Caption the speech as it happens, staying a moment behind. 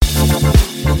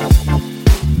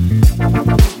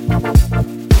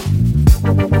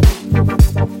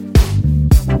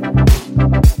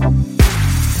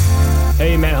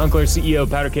Spangler, CEO of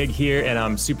Powder Keg here, and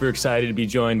I'm super excited to be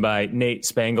joined by Nate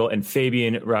Spangle and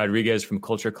Fabian Rodriguez from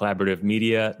Culture Collaborative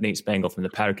Media. Nate Spangle from the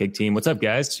Powder Keg team. What's up,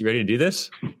 guys? You ready to do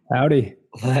this? Howdy.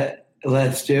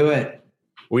 Let's do it.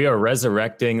 We are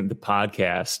resurrecting the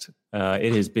podcast.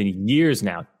 It has been years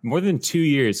now, more than 2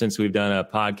 years since we've done a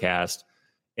podcast,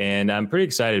 and I'm pretty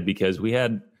excited because we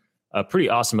had a pretty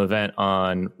awesome event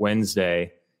on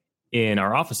Wednesday in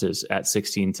our offices at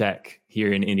 16 Tech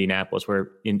here in Indianapolis, where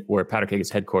Powder Keg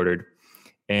is headquartered.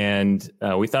 And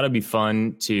we thought it'd be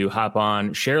fun to hop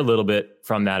on, share a little bit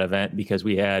from that event, because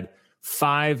we had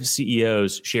 5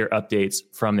 CEOs share updates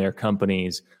from their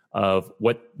companies of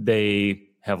what they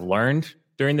have learned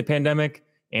during the pandemic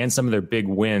and some of their big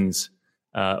wins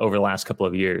over the last couple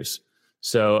of years.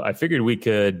 So I figured we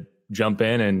could jump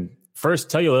in and first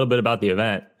tell you a little bit about the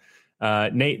event.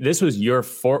 Nate, this was your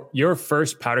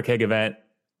first Powder Keg event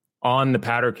on the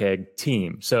Powder Keg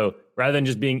team. So rather than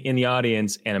just being in the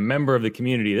audience and a member of the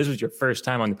community, this was your first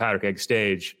time on the Powder Keg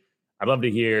stage. I'd love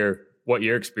to hear what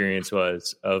your experience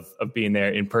was of being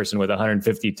there in person with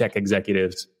 150 tech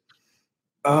executives.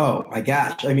 Oh my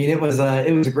gosh. I mean, it was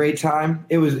a great time.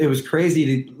 It was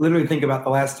crazy to literally think about the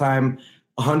last time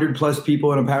 100 plus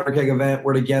people in a Powder Keg event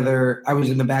were together. I was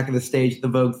in the back of the stage at the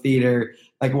Vogue Theater,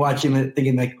 like watching it,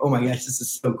 thinking like, oh my gosh, this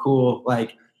is so cool.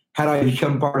 Like, how do I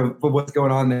become part of what's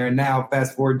going on there? And now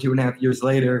fast forward 2.5 years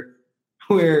later,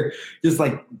 we're just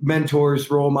like mentors,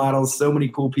 role models, so many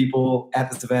cool people at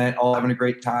this event, all having a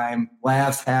great time,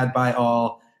 laughs had by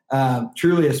all.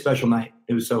 Truly a special night.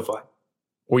 It was so fun.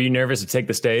 Were you nervous to take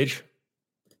the stage?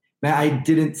 Man, I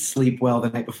didn't sleep well the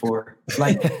night before.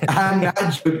 Like, I'm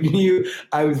not joking you.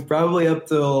 I was probably up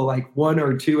till like 1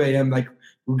 or 2 a.m. like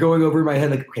going over in my head,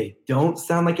 like, okay, don't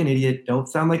sound like an idiot. Don't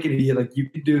sound like an idiot. Like, you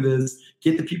can do this.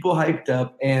 Get the people hyped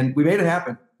up. And we made it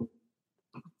happen.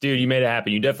 Dude, you made it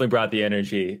happen. You definitely brought the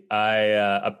energy.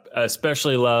 I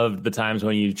especially loved the times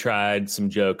when you tried some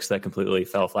jokes that completely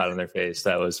fell flat on their face.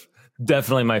 That was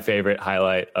definitely my favorite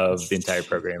highlight of the entire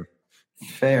program.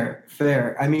 Fair.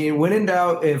 I mean, when in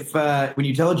doubt, if when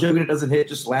you tell a joke and it doesn't hit,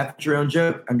 just laugh at your own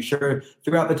joke. I'm sure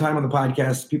throughout the time on the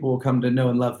podcast, people will come to know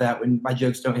and love that when my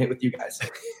jokes don't hit with you guys.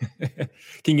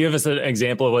 Can you give us an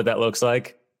example of what that looks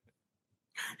like?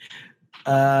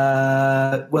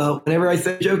 Well, whenever I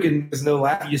say a joke and there's no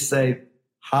laugh, you just say,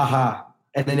 ha ha,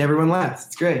 and then everyone laughs.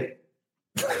 It's great.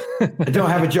 I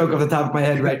don't have a joke off the top of my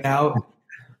head right now,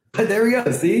 but there we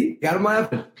go. See, got them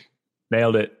laughing.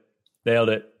 Nailed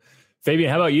it.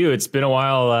 Fabian, how about you? It's been a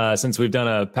while since we've done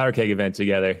a Powder Keg event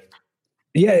together.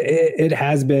 Yeah, it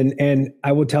has been. And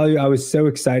I will tell you, I was so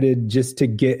excited just to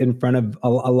get in front of a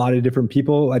lot of different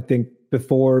people. I think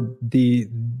before the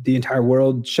entire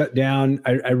world shut down,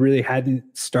 I really hadn't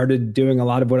started doing a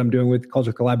lot of what I'm doing with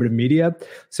Culture Collaborative Media.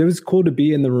 So it was cool to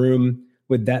be in the room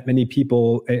with that many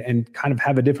people and kind of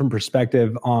have a different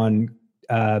perspective on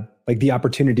like the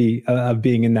opportunity of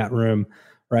being in that room,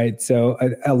 right? So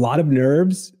a lot of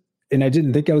nerves. And I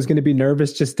didn't think I was going to be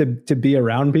nervous just to be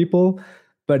around people,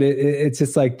 but it's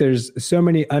just like there's so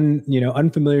many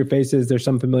unfamiliar faces. There's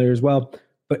some familiar as well,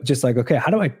 but just like, okay, how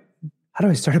do I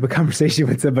start up a conversation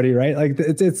with somebody, right? Like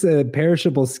it's a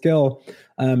perishable skill,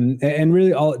 and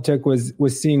really all it took was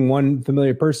seeing one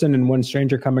familiar person and one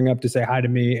stranger coming up to say hi to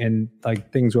me, and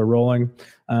like things were rolling.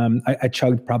 I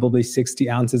chugged probably 60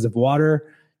 ounces of water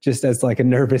just as like a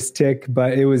nervous tick,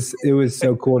 but it was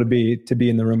so cool to be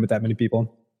in the room with that many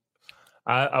people.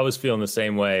 I was feeling the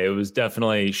same way. It was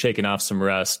definitely shaking off some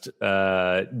rust,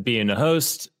 being a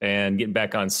host and getting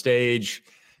back on stage.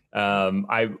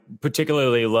 I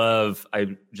particularly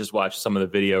I just watched some of the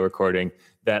video recording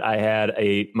that I had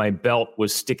my belt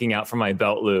was sticking out from my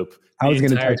belt loop. I was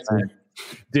going to text you.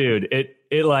 Dude,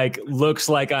 it like looks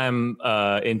like I'm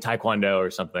in Taekwondo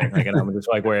or something. Like, and I'm just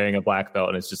like wearing a black belt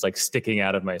and it's just like sticking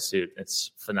out of my suit.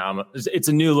 It's phenomenal. It's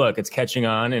a new look. It's catching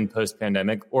on in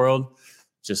post-pandemic world.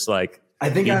 Just like, I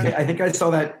think I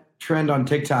saw that trend on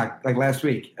TikTok like last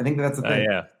week. I think that's the thing.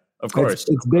 Yeah, of course.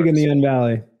 It's big in the Un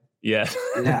Valley. Yeah.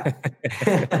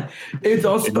 It's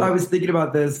also, I was thinking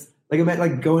about this, like I meant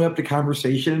like going up to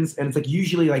conversations, and it's like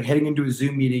usually like heading into a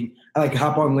Zoom meeting, I like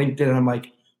hop on LinkedIn and I'm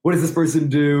like, what does this person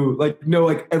do? Like, know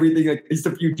like everything, like just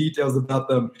a few details about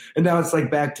them. And now it's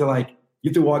like back to like, you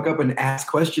have to walk up and ask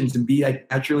questions and be like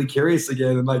naturally curious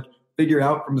again and like figure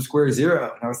out from square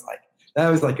zero. And I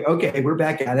was like, okay, we're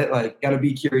back at it. Like, got to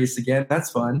be curious again.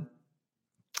 That's fun.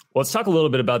 Well, let's talk a little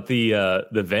bit about the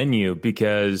venue,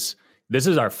 because this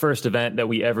is our first event that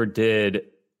we ever did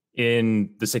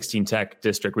in the 16 Tech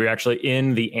district. We were actually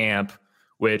in the AMP,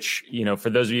 which, you know, for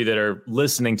those of you that are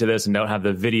listening to this and don't have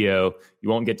the video, you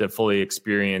won't get to fully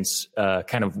experience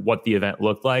kind of what the event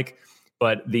looked like.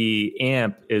 but the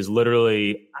amp is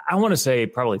literally, I want to say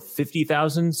probably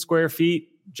 50,000 square feet,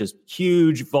 just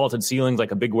huge vaulted ceilings,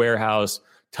 like a big warehouse,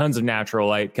 tons of natural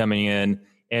light coming in,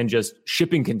 and just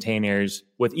shipping containers,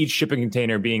 with each shipping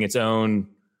container being its own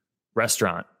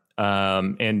restaurant.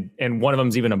 And one of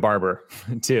them's even a barber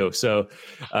too. So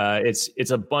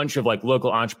it's a bunch of like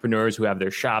local entrepreneurs who have their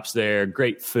shops there,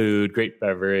 great food, great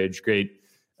beverage, great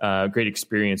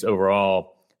experience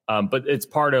overall. But it's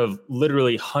part of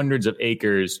literally hundreds of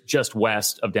acres just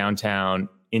west of downtown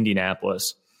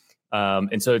Indianapolis.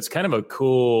 And so it's kind of it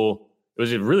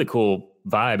was a really cool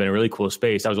vibe and a really cool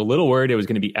space. I was a little worried it was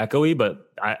going to be echoey,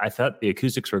 but I thought the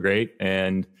acoustics were great,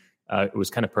 and it was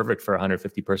kind of perfect for a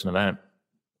 150 person event.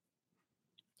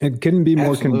 It couldn't be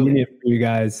more convenient for you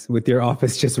guys with your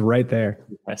office just right there.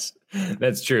 Yes,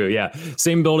 that's true. Yeah.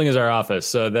 Same building as our office.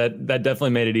 So that definitely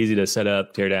made it easy to set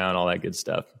up, tear down, all that good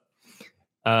stuff.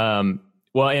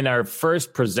 Well, and our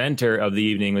first presenter of the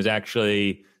evening was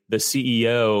actually the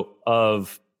CEO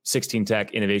of 16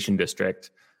 Tech Innovation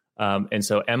District. And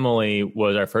so Emily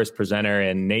was our first presenter,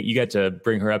 and Nate, you got to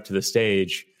bring her up to the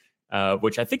stage,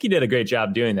 which I think you did a great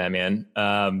job doing that, man.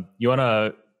 You want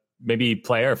to maybe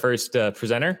play our first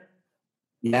presenter?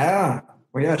 Yeah.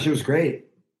 Well, yeah, she was great.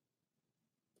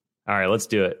 All right, let's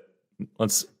do it.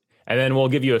 And then we'll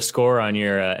give you a score on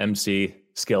your MC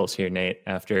skills here, Nate,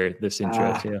 after this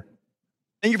intro too.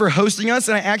 Thank you for hosting us.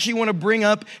 And I actually want to bring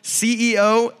up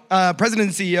President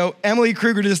and CEO, Emily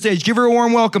Kruger, to the stage. Give her a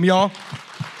warm welcome, y'all.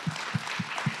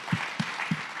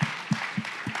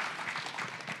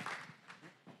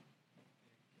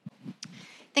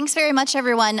 Thanks very much,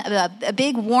 everyone. A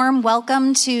big warm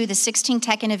welcome to the 16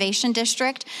 Tech Innovation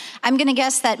District. I'm going to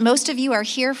guess that most of you are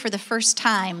here for the first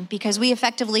time because we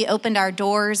effectively opened our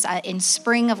doors in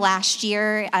spring of last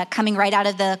year, coming right out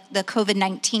of the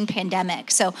COVID-19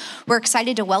 pandemic. So we're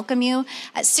excited to welcome you.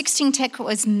 16 Tech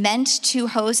was meant to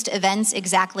host events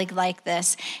exactly like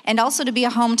this, and also to be a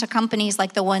home to companies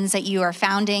like the ones that you are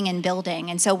founding and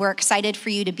building. And so we're excited for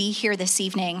you to be here this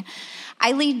evening.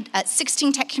 I lead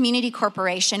 16 Tech Community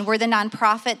Corporation. We're the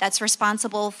nonprofit that's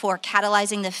responsible for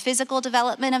catalyzing the physical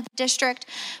development of the district,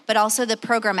 but also the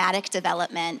programmatic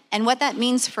development. And what that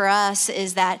means for us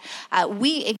is that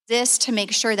we exist to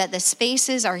make sure that the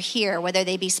spaces are here, whether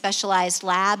they be specialized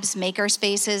labs, maker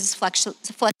spaces,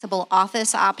 flexible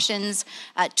office options,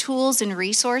 tools and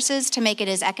resources to make it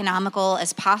as economical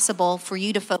as possible for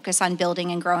you to focus on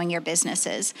building and growing your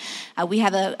businesses. We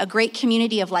have a great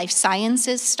community of life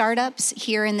sciences startups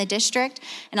here in the district,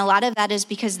 and a lot of that is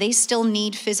because they still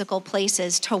need physical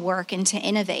places to work and to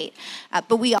innovate.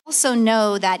 But we also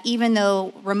know that even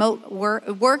though remote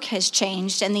work has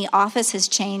changed and the office has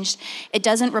changed, it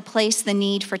doesn't replace the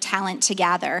need for talent to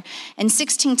gather. And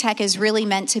 16 Tech is really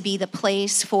meant to be the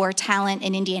place for talent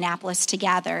in Indianapolis to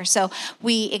gather. So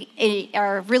we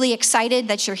are really excited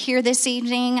that you're here this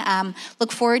evening.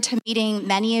 Look forward to meeting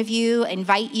many of you,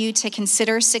 invite you to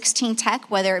consider 16 Tech,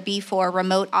 whether it be for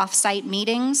remote offsite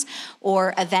meetings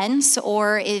or events,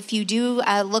 or if you do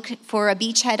look for a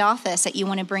beachhead office that you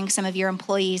want to bring some of your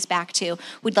employees back to,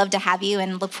 we'd love to have you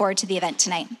and look forward to the event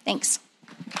tonight. Thanks.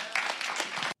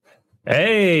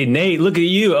 Hey, Nate, look at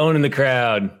you owning the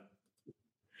crowd.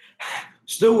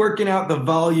 Still working out the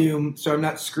volume so I'm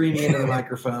not screaming into the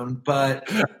microphone, but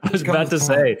I was about to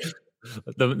say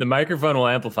the microphone will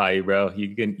amplify you, bro.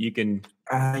 You can.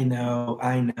 I know.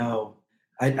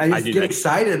 I just get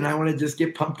excited and I want to just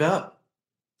get pumped up.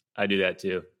 I do that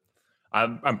too.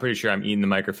 I'm pretty sure I'm eating the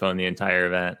microphone the entire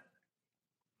event.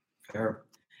 Fair.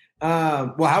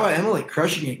 Well, how about Emily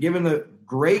crushing it? Given the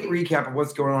great recap of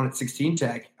what's going on at 16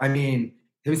 Tech. I mean,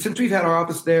 since we've had our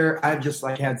office there, I've just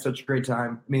had such a great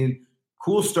time. I mean,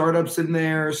 cool startups in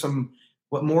there, some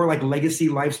more like legacy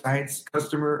life science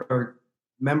customer or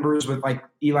members with like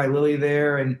Eli Lilly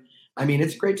there, and I mean,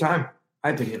 it's a great time.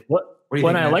 I think it. What do you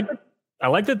think? I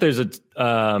like that there's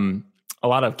a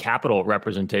lot of capital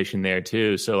representation there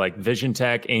too. So like Vision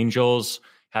Tech Angels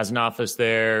has an office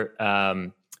there.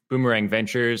 Boomerang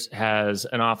Ventures has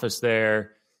an office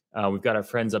there. We've got our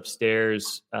friends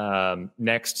upstairs.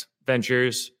 Next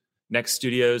Ventures, Next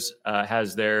Studios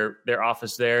has their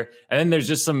office there. And then there's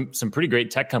just some pretty great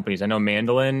tech companies. I know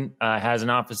Mandolin has an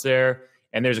office there.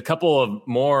 And there's a couple of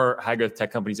more high growth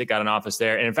tech companies that got an office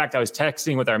there. And in fact, I was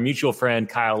texting with our mutual friend,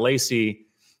 Kyle Lacey,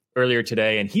 earlier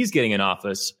today, and he's getting an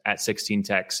office at 16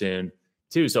 Tech soon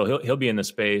too. So he'll be in the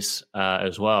space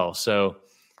as well. So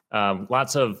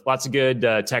lots of good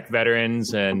tech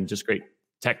veterans and just great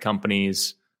tech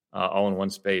companies all in one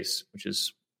space, which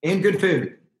is and good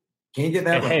food. Can't get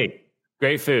that. Hey,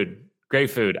 great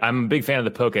food. I'm a big fan of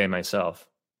the poke myself.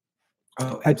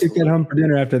 Oh, I took that home for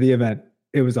dinner after the event.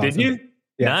 It was awesome. Did you?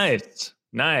 Yes.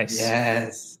 Nice.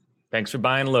 Yes. Thanks for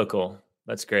buying local.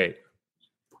 That's great.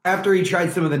 After he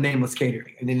tried some of the Nameless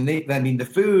catering, and then the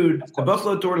food, the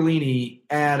buffalo tortellini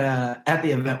at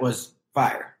the event was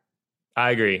fire.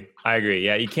 I agree.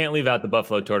 Yeah, you can't leave out the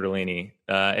buffalo tortellini.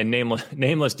 And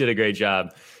Nameless did a great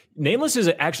job. Nameless is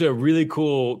actually a really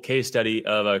cool case study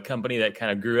of a company that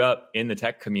kind of grew up in the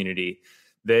tech community.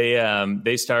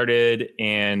 They started,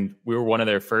 and we were one of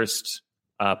their first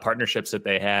partnerships that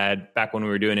they had back when we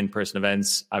were doing in-person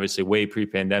events, obviously way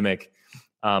pre-pandemic.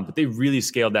 But they really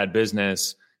scaled that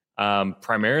business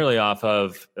primarily off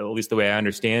of, at least the way I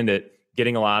understand it,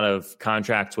 getting a lot of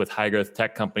contracts with high growth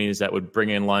tech companies that would bring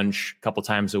in lunch a couple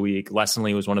times a week.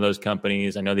 Lessonly was one of those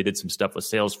companies. I know they did some stuff with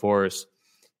Salesforce,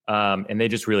 and they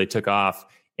just really took off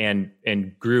and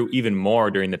grew even more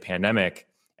during the pandemic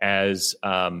as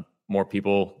more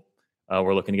people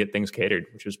were looking to get things catered,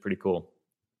 which was pretty cool.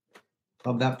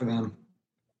 Love that for them.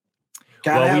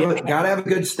 Gotta have a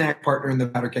good snack partner in the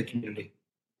powder keg community.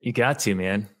 You got to,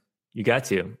 man. You got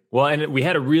to. Well, and we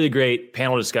had a really great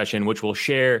panel discussion, which we'll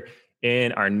share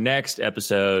in our next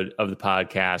episode of the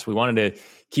podcast. We wanted to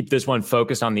keep this one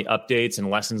focused on the updates and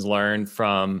lessons learned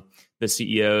from the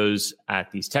CEOs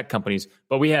at these tech companies.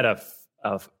 But we had a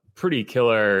pretty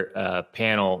killer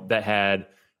panel that had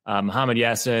Mohammed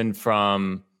Yassin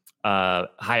from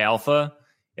High Alpha.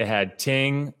 It had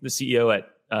Ting, the CEO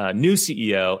new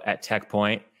CEO at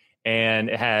TechPoint, and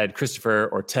it had Christopher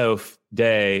or Toph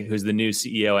Day, who's the new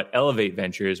CEO at Elevate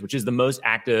Ventures, which is the most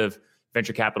active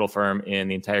venture capital firm in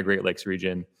the entire Great Lakes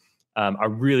region. I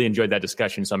really enjoyed that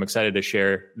discussion, so I'm excited to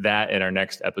share that in our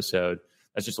next episode.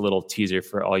 That's just a little teaser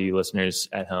for all you listeners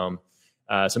at home.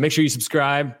 So make sure you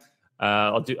subscribe.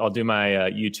 I'll do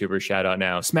my YouTuber shout out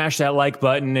now. Smash that like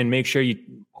button and make sure you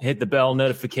hit the bell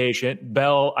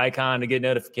icon to get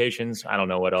notifications. I don't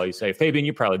know what all you say. Fabian,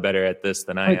 you're probably better at this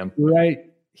than I am. Right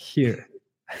here.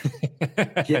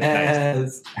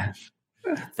 Yes.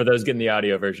 For those getting the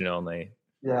audio version only,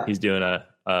 Yeah. he's doing a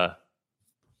I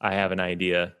have an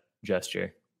idea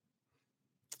gesture.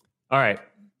 All right.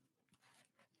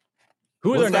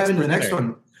 Who is our next the next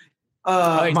one?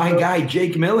 My guy,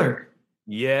 Jake Miller.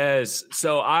 Yes.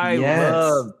 So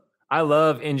I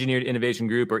love Engineered Innovation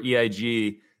Group, or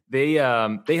EIG. They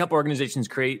help organizations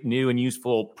create new and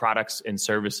useful products and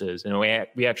services. And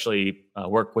we actually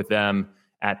work with them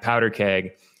at Powder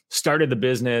Keg. Started the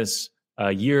business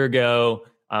a year ago.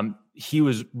 He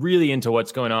was really into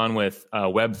what's going on with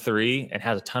Web3 and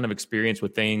has a ton of experience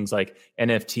with things like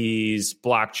NFTs,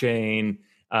 blockchain,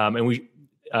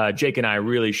 and Jake and I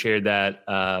really shared that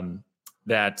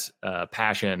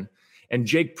passion. And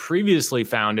Jake previously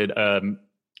co-founded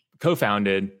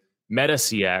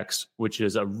MetaCX, which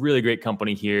is a really great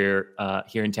company here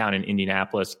in town in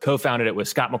Indianapolis. Co-founded it with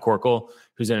Scott McCorkle,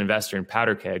 who's an investor in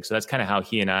Powder Keg. So that's kind of how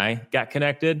he and I got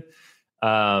connected.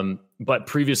 But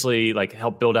previously,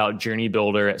 helped build out Journey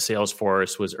Builder at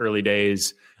Salesforce, was early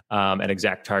days at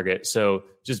ExactTarget. So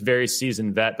just very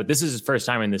seasoned vet. But this is his first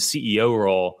time in the CEO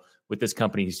role with this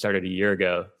company he started a year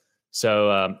ago.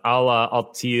 So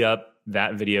I'll tee up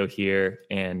that video here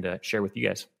and share with you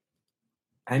guys.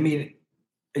 I mean,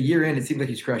 a year in, it seems like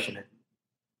he's crushing it.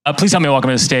 Please help me welcome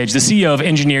to the stage the CEO of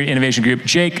Engineered Innovation Group,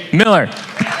 Jake Miller.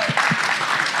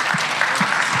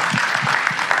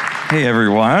 Hey,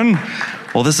 everyone.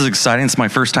 Well, this is exciting. It's my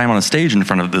first time on a stage in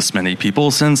front of this many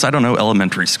people since,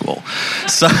 elementary school.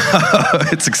 So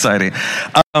it's exciting.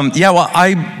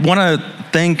 I want to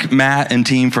thank Matt and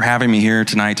team for having me here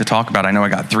tonight to talk about. I know I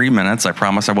got 3 minutes. I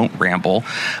promise I won't ramble.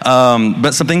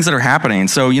 But some things that are happening.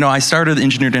 So, I started the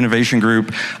Engineered Innovation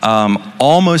Group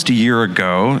almost a year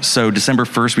ago. So December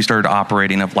 1st, we started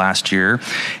operating of last year.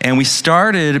 And I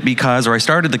started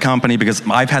the company because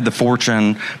I've had the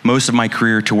fortune most of my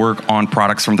career to work on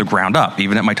products from the ground up.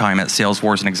 Even at my time at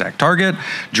Salesforce and ExactTarget,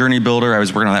 Journey Builder, I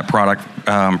was working on that product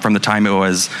from the time it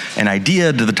was an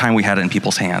idea to the time we had it in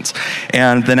people's hands.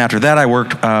 And then after that, I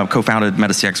co-founded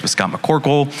MetaCX with Scott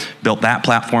McCorkle, built that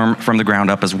platform from the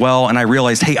ground up as well. And I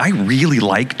realized, hey, I really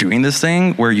like doing this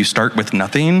thing where you start with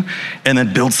nothing and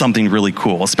then build something really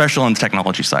cool, especially on the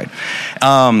technology side.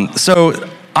 So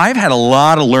I've had a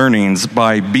lot of learnings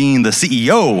by being the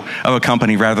CEO of a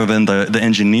company rather than the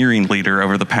engineering leader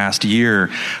over the past year.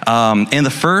 And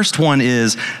the first one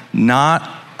is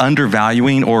not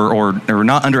undervaluing or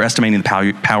not underestimating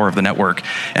the power of the network.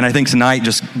 And I think tonight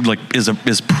just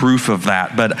is proof of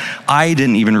that. But I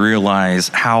didn't even realize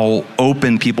how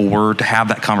open people were to have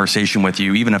that conversation with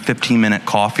you, even a 15-minute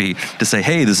coffee to say,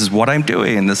 hey, this is what I'm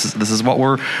doing. This is what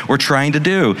we're trying to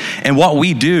do. And what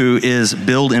we do is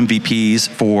build MVPs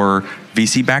for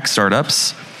VC-backed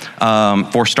startups,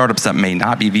 for startups that may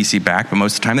not be VC backed, but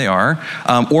most of the time they are,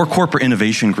 or corporate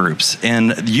innovation groups.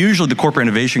 And usually the corporate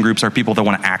innovation groups are people that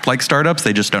want to act like startups,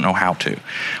 they just don't know how to,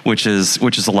 which is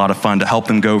a lot of fun to help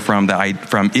them go from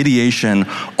ideation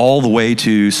all the way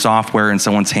to software in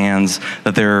someone's hands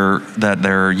that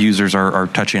their users are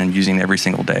touching and using every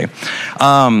single day.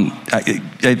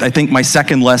 I think my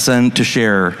second lesson to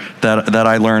share that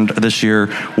I learned this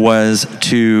year was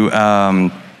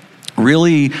to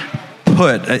really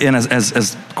put, and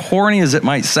as corny as it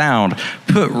might sound,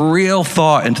 put real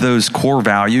thought into those core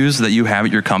values that you have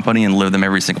at your company and live them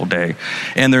every single day.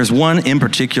 And there's one in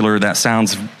particular that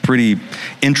sounds pretty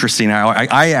interesting.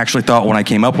 I actually thought when I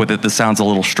came up with it, this sounds a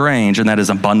little strange, and that is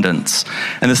abundance.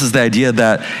 And this is the idea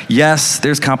that, yes,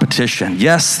 there's competition.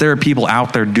 Yes, there are people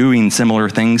out there doing similar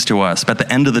things to us. But at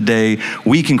the end of the day,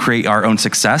 we can create our own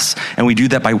success, and we do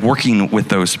that by working with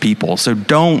those people. So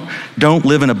don't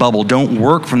live in a bubble. Don't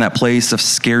work from that place of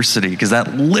scarcity, because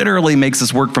that literally makes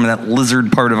us work from that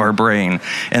lizard part of our brain,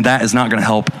 and that is not going to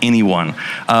help anyone.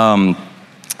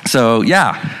 So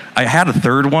yeah, I had a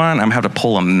third one. I'm going to have to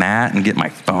pull a mat and get my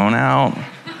phone out.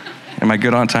 Am I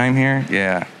good on time here?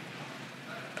 Yeah.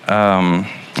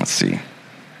 Let's see.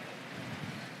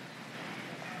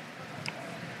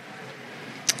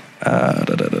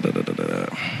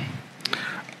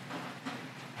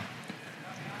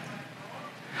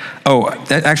 Oh,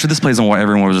 actually, this plays on what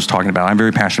everyone was just talking about. I'm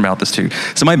very passionate about this too.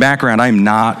 So my background, I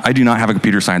do not have a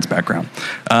computer science background.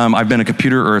 I've been a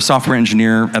computer or a software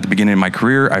engineer at the beginning of my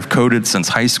career. I've coded since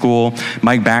high school.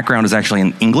 My background is actually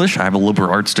in English. I have a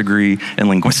liberal arts degree in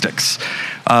linguistics.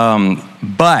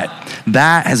 But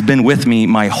that has been with me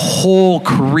my whole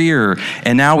career.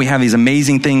 And now we have these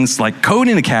amazing things like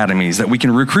coding academies that we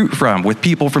can recruit from with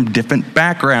people from different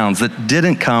backgrounds that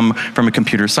didn't come from a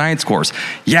computer science course.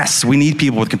 Yes, we need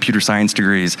people with computer science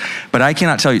degrees, but I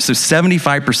cannot tell you. So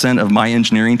 75% of my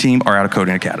engineering team are out of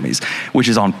coding academies, which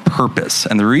is on purpose.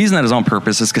 And the reason that is on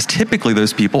purpose is because typically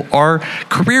those people are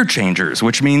career changers,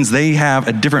 which means they have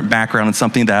a different background in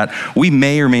something that we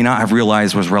may or may not have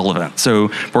realized was relevant. So,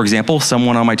 for example,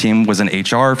 someone on my team was in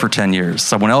HR for 10 years.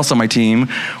 Someone else on my team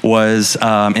was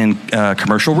in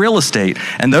commercial real estate.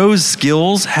 And those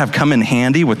skills have come in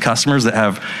handy with customers that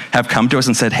have come to us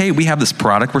and said, hey, we have this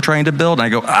product we're trying to build. And I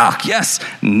go, yes,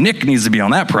 Nick needs to be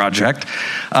on that project.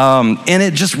 And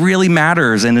it just really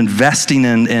matters, and investing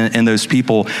in those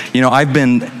people. You know, I've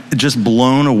been just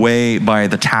blown away by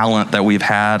the talent that we've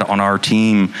had on our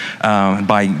team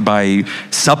by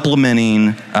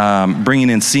supplementing, bringing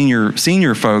in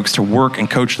senior folks to work and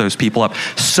coach those people up.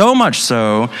 So much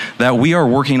so that we are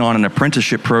working on an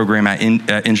apprenticeship program at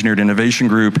Engineered Innovation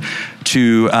Group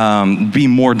to be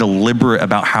more deliberate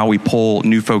about how we pull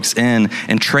new folks in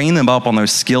and train them up on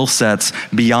those skill sets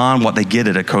beyond what they get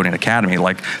at a coding academy,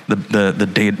 like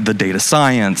the data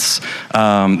science,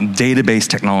 database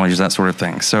technologies, that sort of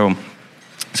thing. So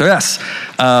yes,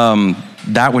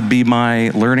 that would be my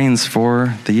learnings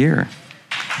for the year.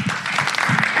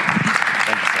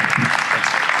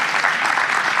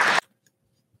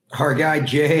 Our guy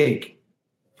Jake.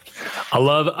 I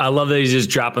love that he's just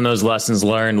dropping those lessons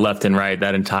learned left and right.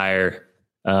 That entire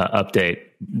update.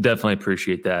 Definitely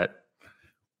appreciate that.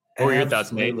 What were your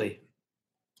thoughts, Nate?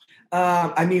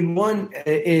 I mean, one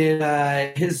in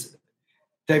his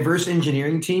diverse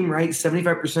engineering team, right?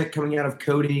 75% coming out of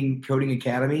coding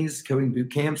academies, coding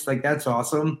boot camps. Like, that's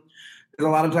awesome. Because a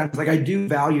lot of times, like, I do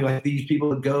value like these people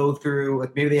that go through,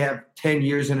 like, maybe they have 10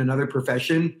 years in another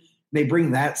profession. They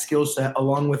bring that skill set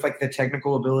along with like the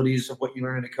technical abilities of what you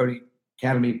learn in a coding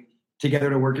academy together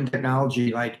to work in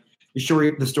technology. Like the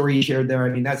story you shared there. I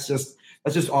mean, that's just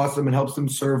awesome, and helps them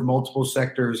serve multiple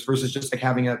sectors versus just like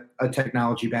having a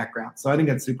technology background. So I think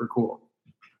that's super cool.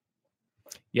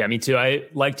 Yeah, me too. I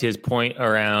liked his point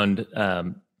around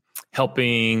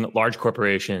helping large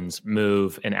corporations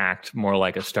move and act more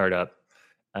like a startup.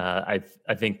 I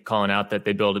think calling out that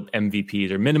they build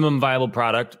MVPs or minimum viable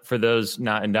product for those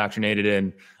not indoctrinated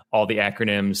in all the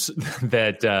acronyms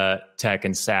that tech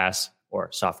and SaaS, or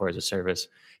software as a service,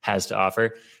 has to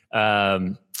offer.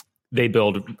 They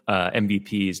build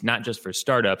MVPs not just for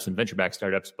startups and venture-backed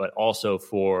startups, but also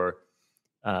for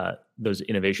those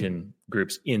innovation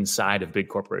groups inside of big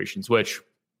corporations, which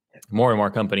more and more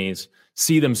companies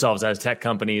see themselves as tech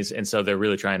companies. And so they're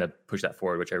really trying to push that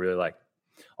forward, which I really like.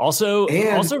 Also,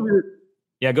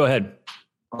 yeah, go ahead.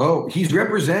 Oh, he's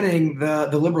representing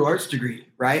the liberal arts degree,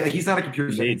 right? Like, he's not a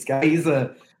computer science guy. He's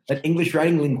an English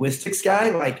writing linguistics guy.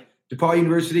 Like, DePaul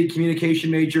University, communication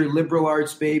major, liberal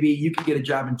arts, baby. You can get a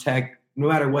job in tech no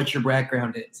matter what your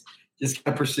background is. Just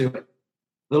gotta pursue it.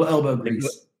 Little elbow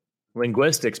grease.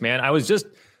 Linguistics, man. I was just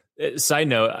Side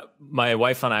note, my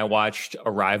wife and I watched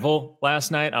Arrival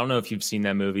last night. I don't know if you've seen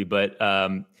that movie, but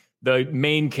the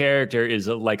main character is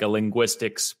like a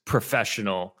linguistics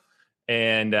professional.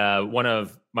 And one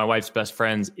of my wife's best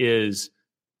friends is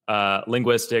a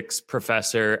linguistics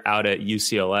professor out at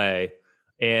UCLA.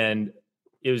 And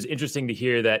it was interesting to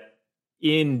hear that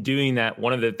in doing that,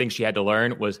 one of the things she had to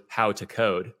learn was how to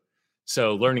code.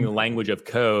 So learning the language of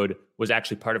code was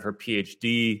actually part of her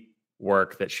PhD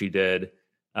work that she did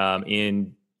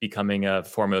in becoming a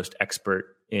foremost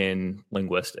expert in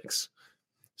linguistics.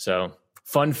 So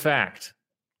fun fact,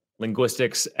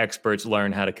 linguistics experts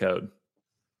learn how to code.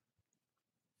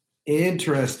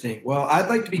 Interesting. Well, I'd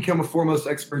like to become a foremost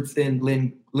expert in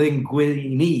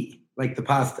linguini, like the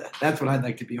pasta. That's what I'd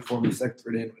like to be a foremost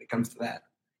expert in when it comes to that.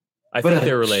 I think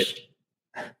they're related.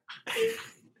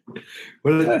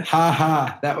 Ha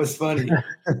ha, that was funny.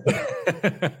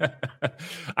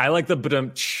 I like the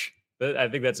badum-tsh. I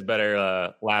think that's a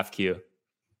better laugh cue.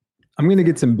 I'm going to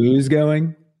get some booze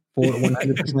going for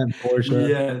 100% for sure.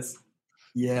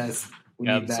 Yes.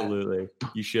 Absolutely.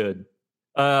 You should.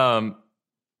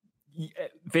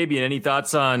 Fabian, any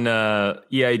thoughts on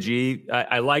EIG?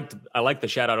 I liked the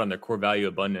shout out on their core value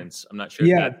abundance. I'm not sure.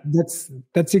 Yeah,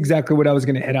 that's exactly what I was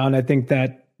going to hit on. I think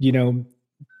that,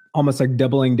 almost like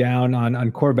doubling down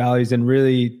on core values and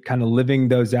really kind of living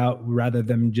those out rather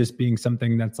than just being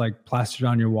something that's like plastered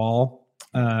on your wall.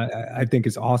 I think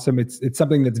is awesome. It's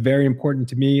something that's very important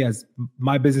to me as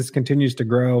my business continues to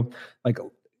grow, like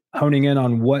honing in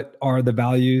on what are the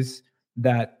values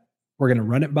that we're going to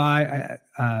run it by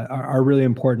are really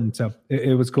important. So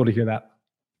it was cool to hear that.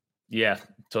 Yeah,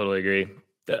 totally agree.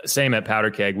 Same at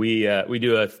Powder Keg. We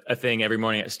do a thing every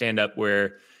morning at Stand Up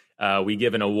where we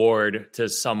give an award to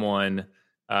someone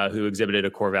who exhibited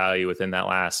a core value within that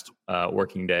last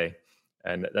working day.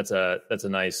 And that's a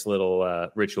nice little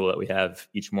ritual that we have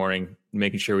each morning,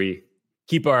 making sure we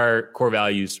keep our core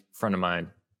values front of mind.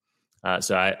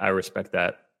 So I respect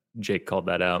that. Jake called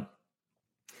that out.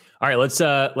 All right,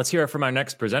 let's hear it from our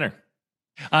next presenter.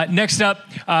 Next up,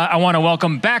 I want to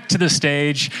welcome back to the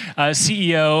stage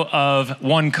CEO of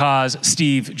OneCause,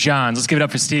 Steve Johns. Let's give it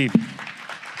up for Steve.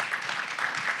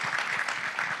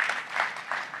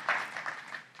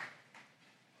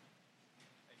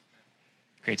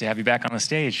 Great to have you back on the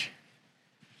stage.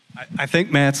 I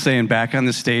think Matt's saying back on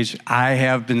the stage. I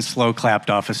have been slow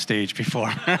clapped off a stage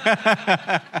before.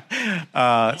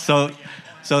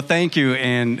 So thank you,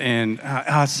 and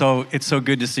so it's so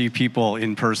good to see people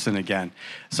in person again.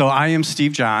 So I am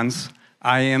Steve Johns.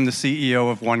 I am the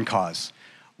CEO of OneCause.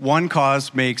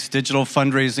 OneCause makes digital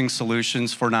fundraising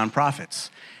solutions for nonprofits.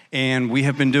 And we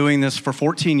have been doing this for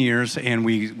 14 years, and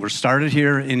we were started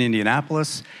here in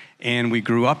Indianapolis, and we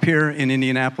grew up here in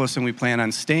Indianapolis, and we plan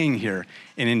on staying here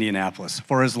in Indianapolis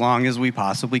for as long as we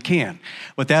possibly can.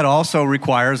 But that also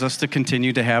requires us to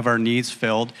continue to have our needs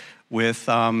filled with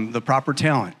the proper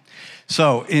talent.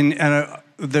 So I'm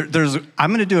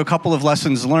going to do a couple of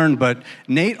lessons learned, but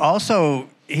Nate also,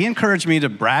 he encouraged me to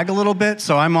brag a little bit,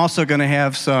 so I'm also going to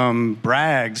have some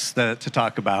brags to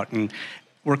talk about, and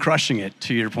we're crushing it,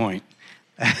 to your point.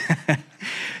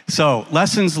 So,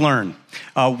 lessons learned.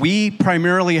 We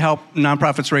primarily help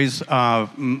nonprofits raise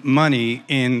money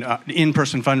in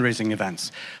in-person fundraising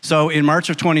events. So, in March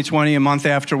of 2020, a month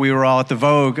after we were all at the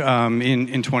Vogue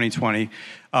in 2020,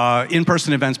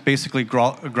 in-person events basically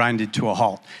grinded to a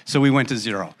halt. So we went to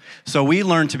zero. So we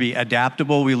learned to be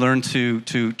adaptable. We learned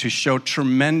to show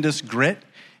tremendous grit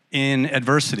in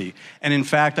adversity. And in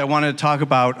fact, I wanted to talk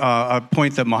about a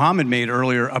point that Mohammed made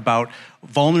earlier about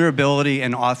vulnerability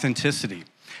and authenticity.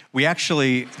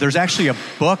 There's actually a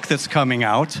book that's coming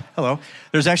out.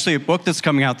 There's actually a book that's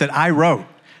coming out that I wrote.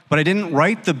 But I didn't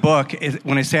write the book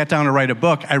when I sat down to write a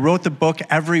book. I wrote the book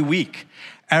every week.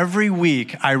 Every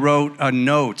week, I wrote a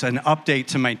note, an update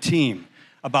to my team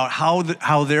about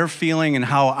how they're feeling and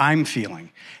how I'm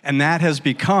feeling. And that has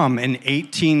become an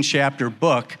 18-chapter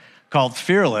book called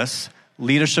Fearless,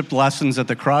 Leadership Lessons at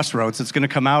the Crossroads. It's going to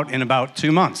come out in about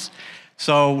 2 months.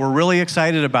 So we're really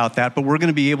excited about that, but we're going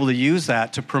to be able to use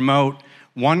that to promote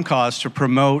OneCause, to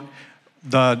promote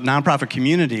the nonprofit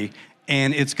community,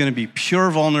 and it's going to be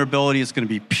pure vulnerability. It's going to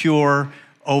be pure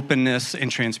openness and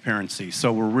transparency.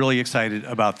 So we're really excited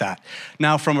about that.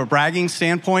 Now, from a bragging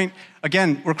standpoint,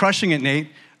 again, we're crushing it, Nate.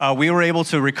 We were able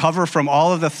to recover from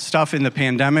all of the stuff in the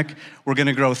pandemic. We're going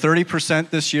to grow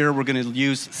 30% this year. We're going to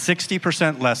use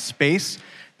 60% less space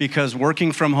because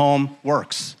working from home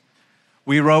works.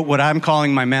 We wrote what I'm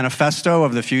calling my manifesto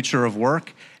of the future of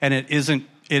work, and it isn't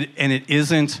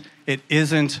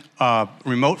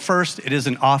remote first. It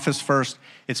isn't office first.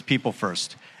 It's people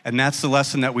first. And that's the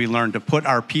lesson that we learned, to put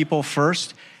our people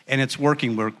first and it's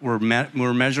working. We're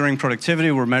measuring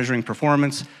productivity, we're measuring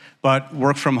performance, but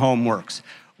work from home works.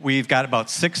 We've got about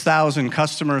 6,000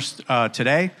 customers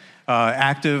today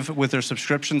active with their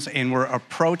subscriptions, and we're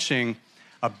approaching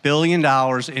 $1 billion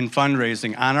in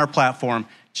fundraising on our platform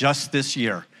just this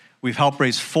year. We've helped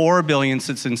raise $4 billion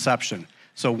since inception.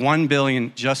 So $1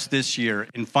 billion just this year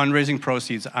in fundraising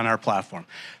proceeds on our platform.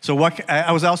 So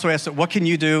I was also asked, what can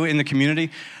you do in the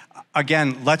community?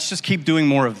 Again, let's just keep doing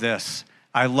more of this.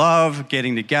 I love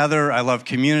getting together. I love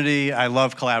community. I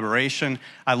love collaboration.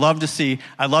 I love to see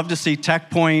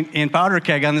TechPoint and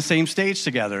PowderKeg on the same stage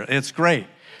together. It's great.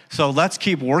 So let's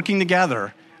keep working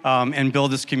together and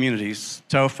build this community.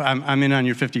 Toph, I'm in on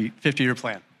your 50-year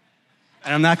plan.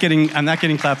 And I'm not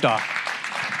getting clapped off.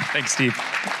 Thanks, Steve.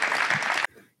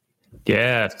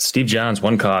 Yeah, Steve Johns,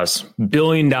 OneCause, $1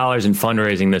 billion in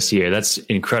fundraising this year. That's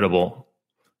incredible.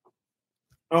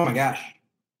 Oh my gosh,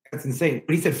 that's insane.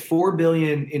 But he said $4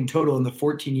 billion in total in the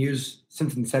 14 years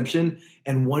since inception,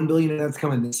 and $1 billion of that's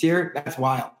coming this year. That's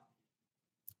wild.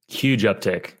 Huge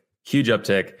uptick.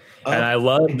 And I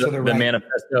love the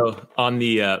manifesto on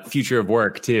the future of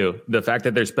work too. The fact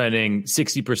that they're spending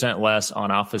 60% less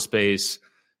on office space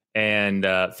and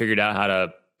figured out how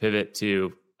to pivot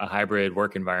to a hybrid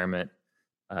work environment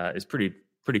is pretty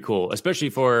cool, especially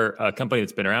for a company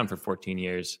that's been around for 14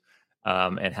 years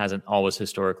and hasn't always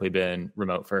historically been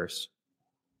remote first.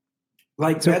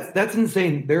 Like that's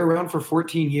insane. They're around for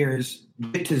 14 years,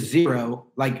 get to zero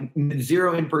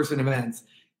in-person events,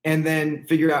 and then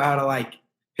figure out how to like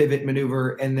pivot,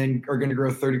 maneuver, and then are going to grow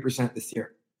 30% this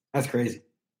year. That's crazy.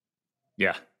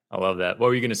 Yeah, I love that. What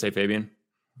were you going to say, Fabian?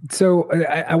 So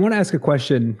I want to ask a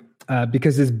question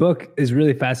because this book is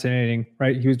really fascinating,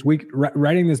 right? He was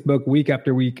writing this book week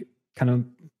after week, kind of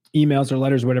emails or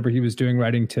letters, whatever he was doing,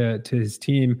 writing to his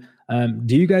team.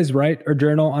 Do you guys write or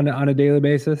journal on a daily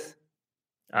basis?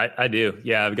 I do.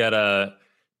 Yeah, I've got a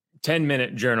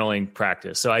 10-minute journaling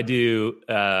practice. So I do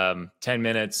 10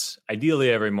 minutes, ideally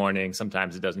every morning.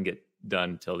 Sometimes it doesn't get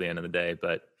done till the end of the day.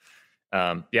 But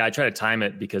I try to time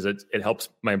it because it helps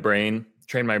train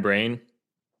my brain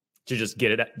to just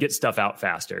get stuff out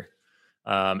faster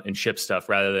and ship stuff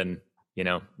rather than,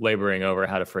 laboring over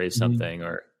how to phrase something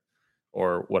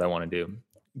or what I want to do.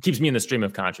 It keeps me in the stream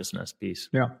of consciousness piece.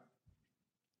 Yeah.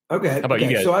 Okay. How about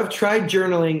you guys? So I've tried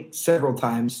journaling several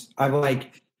times. I've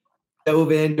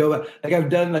dove in, I've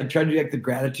done tried to do the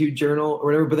gratitude journal or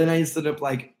whatever, but then I just ended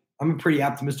up I'm a pretty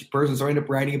optimistic person, so I end up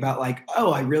writing about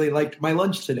I really liked my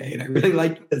lunch today, and I really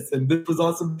liked this, and this was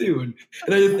awesome too, and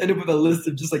I just end up with a list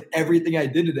of just everything I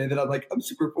did today that I'm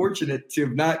super fortunate to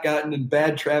have not gotten in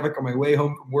bad traffic on my way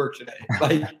home from work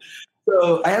today.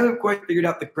 So I haven't quite figured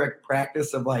out the correct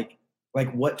practice of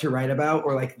what to write about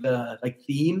or the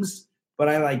themes, but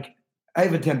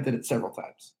I've attempted it several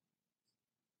times.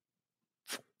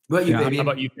 What about you, Fabian? How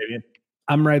about you, Fabian?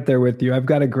 I'm right there with you. I've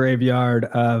got a graveyard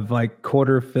of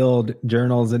quarter-filled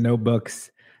journals and notebooks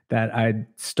that I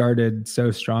started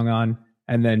so strong on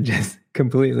and then just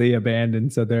completely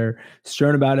abandoned. So they're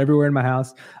strewn about everywhere in my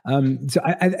house. So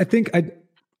I think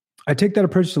I take that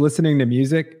approach to listening to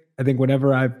music. I think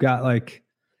whenever I've got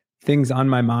things on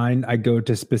my mind, I go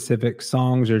to specific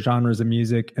songs or genres of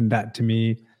music, and that to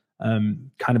me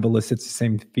kind of elicits the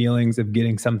same feelings of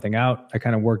getting something out. I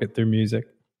kind of work it through music.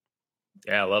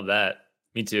 Yeah, I love that.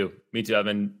 Me too. I've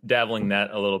been dabbling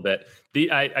that a little bit.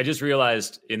 I just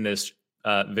realized in this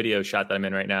video shot that I'm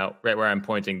in right now, right where I'm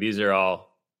pointing, those are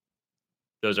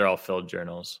all filled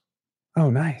journals. Oh,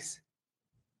 nice.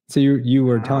 So you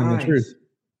were telling the truth.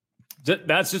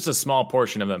 That's just a small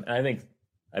portion of them. And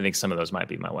I think some of those might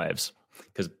be my wife's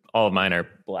because all of mine are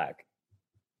black.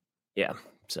 Yeah.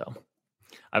 So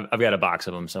I've got a box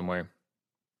of them somewhere.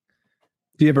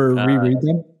 Do you ever reread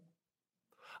them?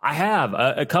 I have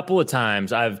a couple of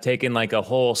times. I've taken a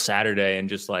whole Saturday and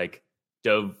just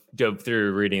dove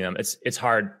through reading them. It's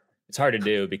hard. It's hard to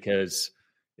do because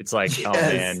it's yes. Oh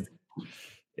man,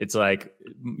 it's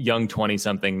young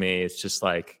 20-something me. It's just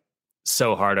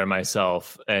so hard on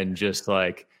myself and just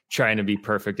trying to be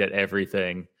perfect at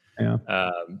everything. Yeah.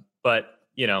 But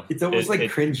it's almost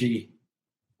cringy.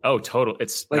 Oh, total.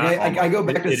 It's I go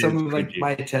back to some of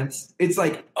my attempts. It's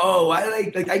I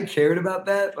cared about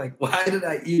that. Why did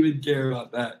I even care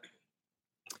about that?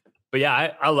 But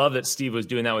yeah, I love that Steve was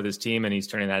doing that with his team and he's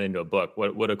turning that into a book.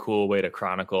 What a cool way to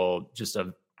chronicle just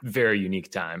a very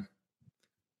unique time.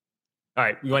 All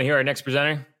right. You want to hear our next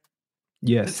presenter?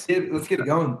 Yes. Let's get it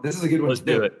going. This is a good one. Let's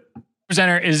do it.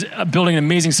 Presenter is building an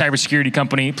amazing cybersecurity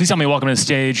company. Please help me welcome to the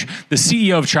stage the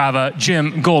CEO of Trava,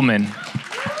 Jim Goldman.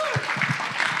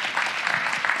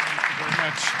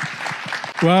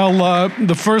 Well,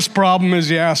 the first problem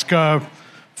is you ask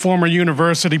former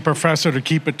university professor to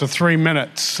keep it to 3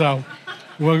 minutes. So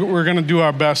we're going to do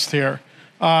our best here.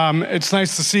 It's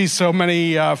nice to see so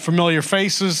many familiar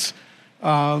faces.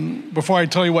 Before I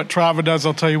tell you what Trava does,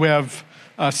 I'll tell you we have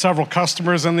several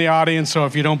customers in the audience, so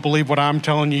if you don't believe what I'm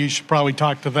telling you, you should probably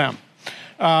talk to them.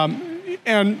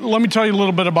 And let me tell you a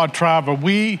little bit about Trava.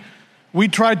 We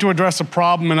tried to address a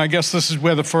problem, and I guess this is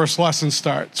where the first lesson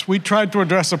starts. We tried to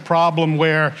address a problem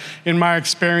where, in my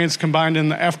experience combined in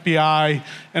the FBI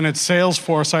and its sales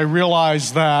force, I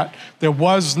realized that there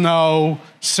was no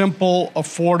simple,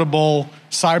 affordable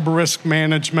cyber risk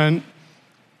management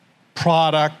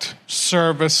product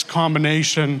service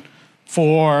combination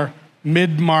for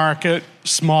mid-market,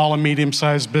 small and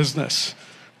medium-sized business.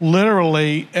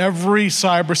 Literally, every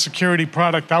cybersecurity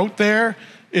product out there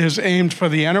is aimed for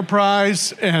the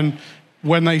enterprise, and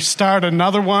when they start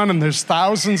another one, and there's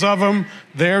thousands of them,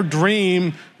 their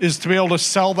dream is to be able to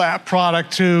sell that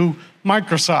product to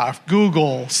Microsoft,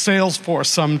 Google, Salesforce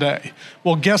someday.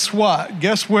 Well, guess what?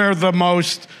 Guess where the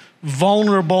most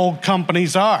vulnerable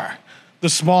companies are? The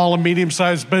small and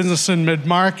medium-sized business and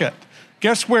mid-market.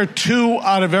 Guess where 2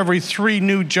 out of every 3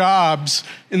 new jobs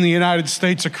in the United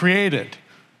States are created?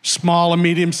 Small and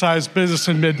medium-sized business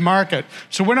and mid-market.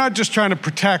 So we're not just trying to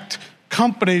protect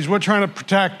companies, we're trying to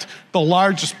protect the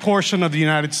largest portion of the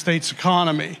United States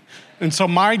economy. And so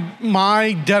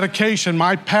my dedication,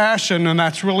 my passion, and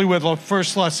that's really where the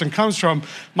first lesson comes from,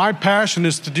 my passion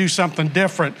is to do something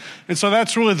different. And so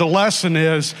that's really the lesson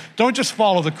is, don't just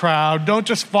follow the crowd, don't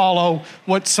just follow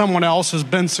what someone else has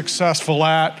been successful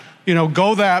at.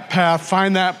 Go that path,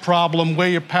 find that problem, where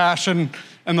your passion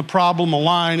and the problem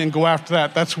align, and go after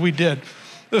that. That's what we did.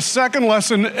 The second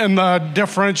lesson in the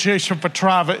differentiation for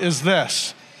Trava is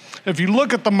this. If you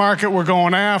look at the market we're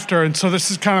going after, and so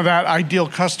this is kind of that ideal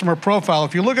customer profile.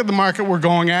 If you look at the market we're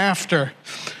going after,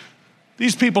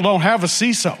 these people don't have a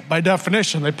CISO by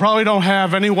definition. They probably don't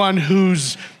have anyone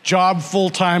whose job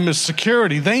full-time is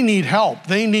security. They need help.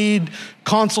 They need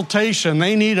consultation.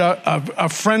 They need a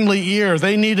friendly ear.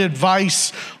 They need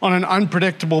advice on an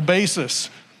unpredictable basis.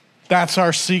 That's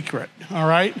our secret, all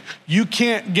right? You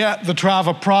can't get the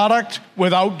Trava product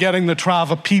without getting the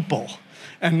Trava people.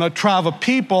 And the Trava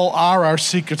people are our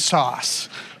secret sauce,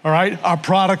 all right? Our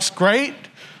product's great,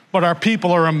 but our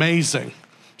people are amazing.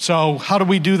 So how do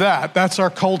we do that? That's our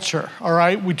culture, all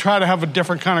right? We try to have a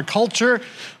different kind of culture.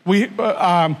 We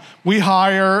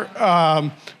hire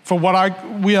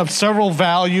we have several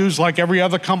values like every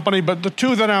other company, but the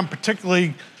 2 that I'm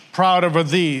particularly proud of are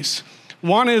these.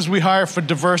 One is we hire for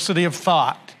diversity of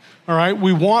thought, all right?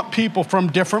 We want people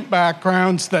from different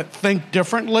backgrounds that think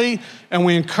differently, and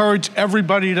we encourage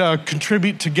everybody to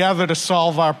contribute together to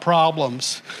solve our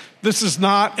problems. This is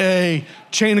not a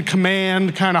chain of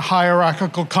command kind of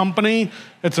hierarchical company.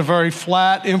 It's a very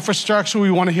flat infrastructure. We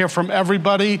want to hear from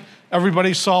everybody.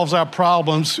 Everybody solves our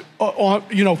problems,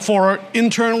 for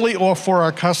internally or for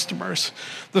our customers.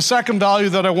 The second value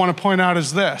that I want to point out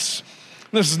is this.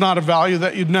 This is not a value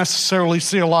that you'd necessarily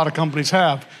see a lot of companies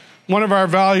have. One of our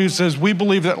values is we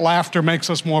believe that laughter makes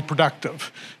us more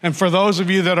productive. And for those of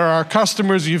you that are our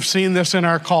customers, you've seen this in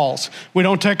our calls. We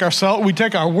take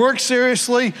our work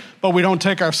seriously, but we don't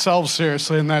take ourselves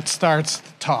seriously, and that starts at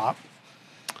the top.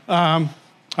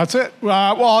 That's it.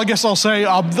 Well, I guess I'll say,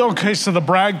 to the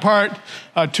brag part,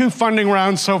 2 funding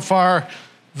rounds so far.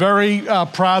 Very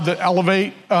proud that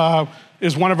Elevate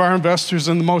is one of our investors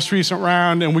in the most recent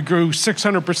round, and we grew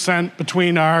 600%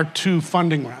 between our 2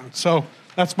 funding rounds. So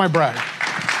that's my brag.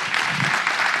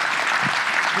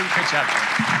 Good job, Jim.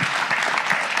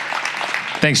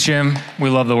 Thanks, Jim.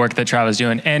 We love the work that Trava's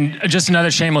doing. And just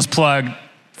another shameless plug,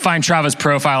 find Trava's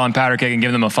profile on PowderKeg and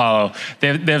give them a follow.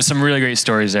 They have some really great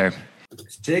stories there.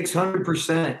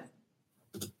 600%.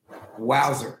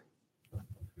 Wowzer.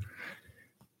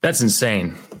 That's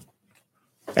insane.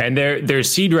 And their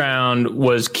seed round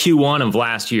was Q1 of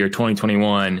last year,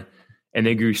 2021, and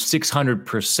they grew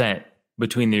 600%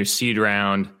 between their seed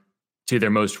round to their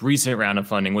most recent round of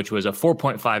funding, which was a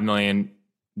 $4.5 million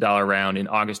round in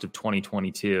August of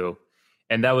 2022.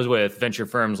 And that was with venture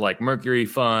firms like Mercury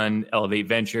Fund, Elevate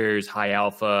Ventures, High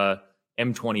Alpha,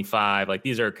 M25. Like,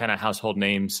 these are kind of household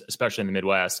names, especially in the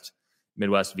Midwest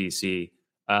VC.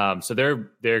 So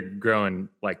they're growing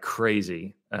like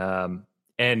crazy.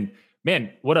 And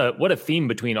man, what a theme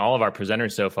between all of our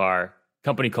presenters so far.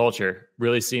 Company culture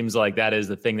really seems like that is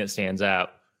the thing that stands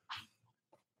out.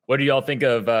 What do y'all think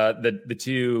of the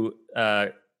 2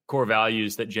 core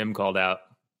values that Jim called out?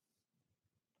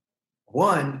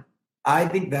 One, I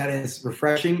think that is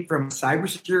refreshing from a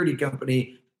cybersecurity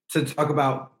company to talk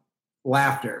about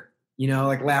laughter.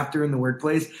 like laughter in the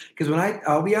workplace. Because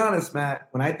I'll be honest, Matt,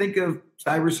 when I think of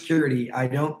cybersecurity, I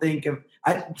don't think of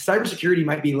cybersecurity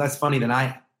might be less funny than I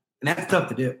am. And that's tough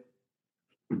to do.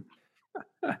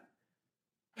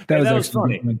 That was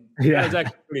funny. Yeah, that was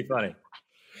actually pretty funny.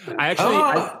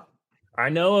 I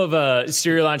know of a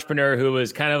serial entrepreneur who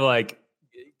was kind of like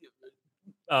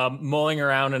mulling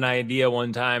around an idea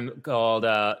one time called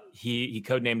he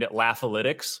codenamed it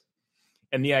Laughalytics,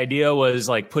 and the idea was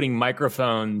like putting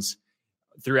microphones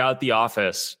throughout the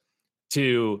office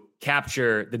to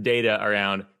capture the data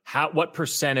around what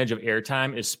percentage of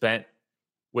airtime is spent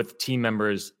with team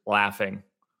members laughing.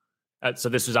 So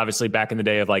this was obviously back in the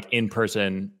day of like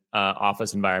in-person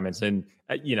office environments. And,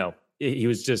 he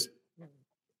was just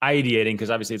ideating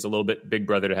because obviously it's a little bit Big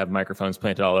Brother to have microphones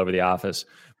planted all over the office,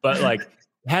 but like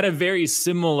had a very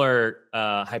similar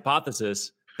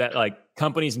hypothesis that like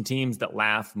companies and teams that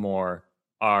laugh more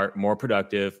are more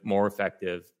productive, more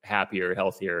effective, happier,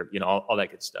 healthier, all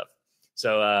that good stuff.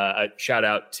 So a shout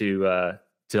out to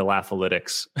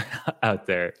Laughalytics out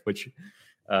there, which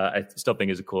I still think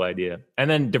is a cool idea. And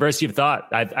then diversity of thought.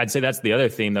 I'd say that's the other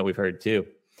theme that we've heard too.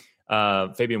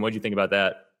 Fabian, what do you think about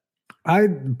that? I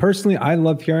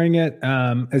love hearing it.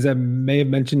 As I may have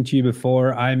mentioned to you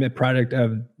before, I'm a product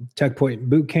of TechPoint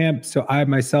Bootcamp. So I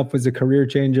myself was a career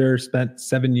changer, spent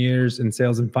 7 years in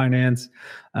sales and finance,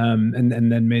 and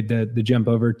then made the jump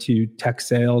over to tech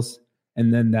sales.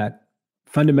 And then that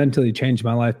fundamentally changed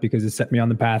my life because it set me on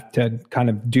the path to kind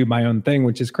of do my own thing,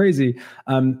 which is crazy.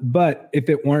 But if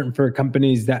it weren't for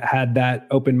companies that had that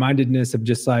open-mindedness of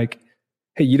just like,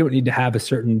 hey, you don't need to have a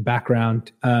certain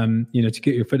background, to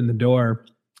get your foot in the door.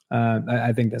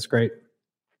 I think that's great.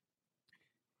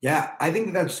 Yeah, I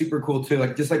think that's super cool too.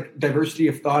 Like just like diversity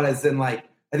of thought, as in like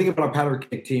I think about a powder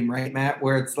keg team, right, Matt?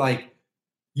 Where it's like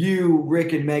you,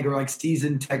 Rick, and Meg are like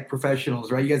seasoned tech professionals,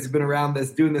 right? You guys have been around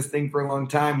doing this thing for a long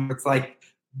time. It's like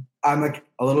I'm like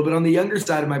a little bit on the younger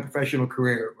side of my professional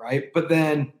career, right? But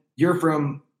then you're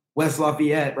from West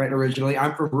Lafayette, right? Originally,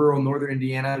 I'm from rural northern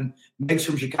Indiana, and Meg's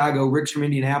from Chicago, Rick's from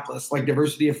Indianapolis. Like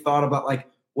diversity of thought about like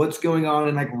what's going on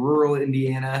in like rural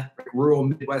Indiana, like rural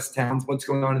Midwest towns, what's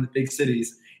going on in the big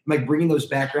cities, and like bringing those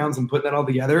backgrounds and putting that all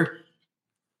together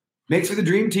makes for the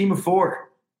dream team of four.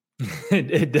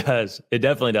 It does. It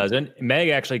definitely does. And Meg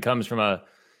actually comes from a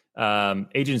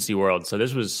agency world, so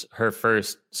this was her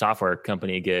first software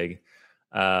company gig,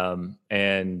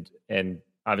 and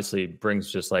obviously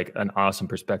brings just like an awesome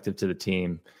perspective to the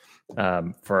team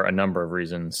for a number of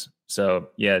reasons. So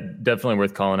yeah, definitely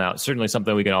worth calling out. Certainly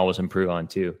something we can always improve on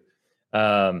too. You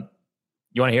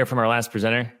want to hear from our last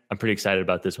presenter? I'm pretty excited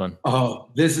about this one. Oh,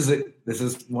 this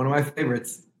is one of my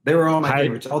favorites. They were all my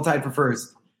favorites, all tied for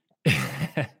first.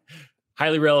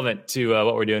 Highly relevant to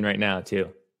what we're doing right now too.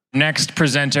 Next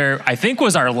presenter, I think,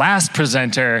 was our last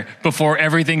presenter before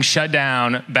everything shut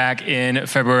down back in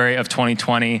February of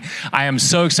 2020. I am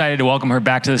so excited to welcome her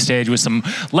back to the stage with some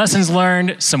lessons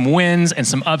learned, some wins, and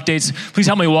some updates. Please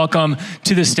help me welcome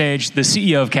to the stage the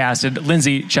CEO of Casted,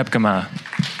 Lindsay Tjepkema.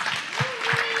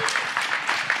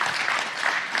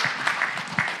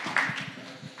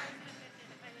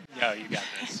 Yo, you got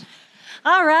this.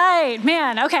 All right,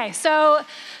 man. Okay, so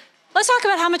let's talk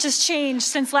about how much has changed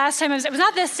since last time. It was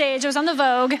not this stage, it was on the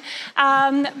Vogue,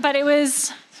 but it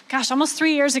was, almost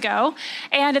 3 years ago.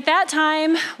 And at that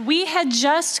time, we had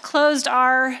just closed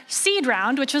our seed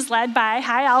round, which was led by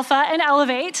High Alpha and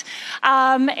Elevate.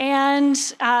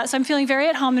 So I'm feeling very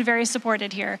at home and very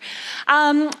supported here.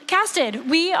 Casted,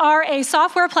 we are a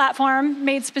software platform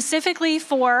made specifically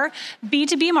for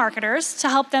B2B marketers to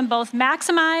help them both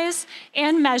maximize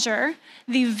and measure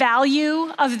the value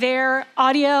of their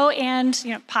audio and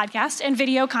podcast and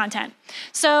video content.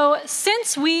 So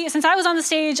since I was on the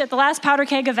stage at the last Powder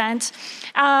Keg event,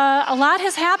 a lot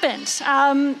has happened.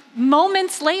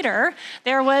 Moments later,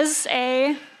 there was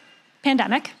a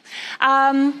pandemic,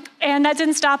 and that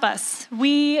didn't stop us.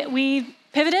 We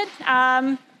pivoted,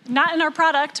 not in our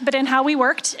product, but in how we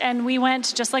worked, and we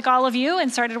went just like all of you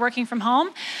and started working from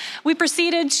home. We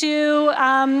proceeded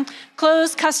to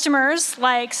close customers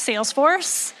like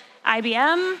Salesforce,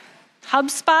 IBM,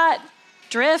 HubSpot,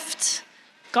 Drift,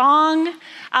 Gong,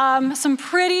 some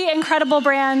pretty incredible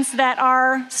brands that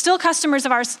are still customers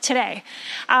of ours today.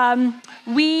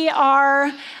 We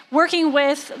are working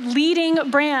with leading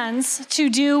brands to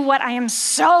do what I am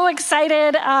so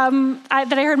excited that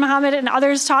I heard Mohammed and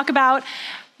others talk about: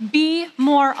 be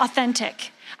more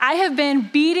authentic. I have been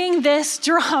beating this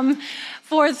drum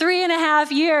for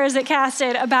 3.5 years at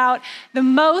Casted about the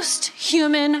most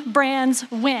human brands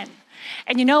win.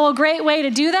 And you know a great way to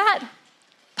do that?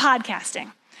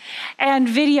 Podcasting and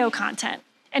video content,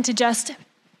 and to just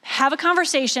have a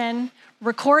conversation,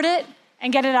 record it,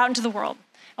 and get it out into the world.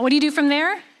 And what do you do from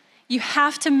there? You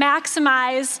have to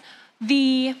maximize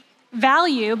the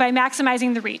value by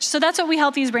maximizing the reach. So that's what we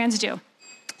help these brands do.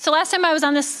 So last time I was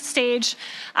on this stage,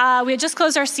 we had just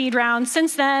closed our seed round.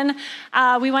 Since then,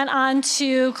 we went on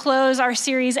to close our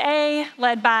Series A,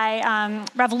 led by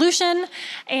Revolution,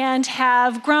 and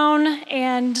have grown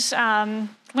and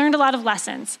learned a lot of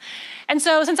lessons. And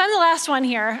so since I'm the last one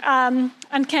here,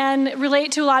 and can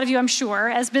relate to a lot of you, I'm sure,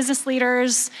 as business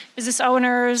leaders, business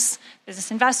owners, business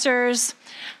investors,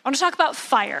 I want to talk about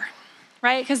fire,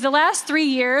 right? Because the last 3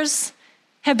 years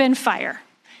have been fire.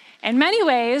 In many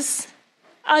ways,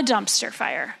 a dumpster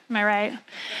fire, am I right?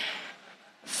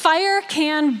 Fire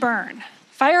can burn.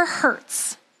 Fire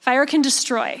hurts. Fire can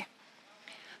destroy.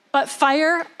 But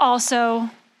fire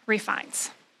also refines.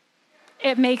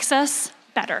 It makes us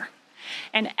better.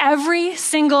 And every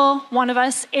single one of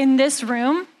us in this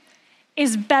room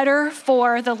is better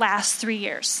for the last 3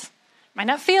 years. Might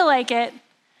not feel like it,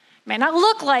 might not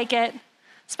look like it,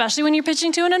 especially when you're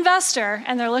pitching to an investor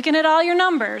and they're looking at all your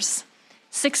numbers.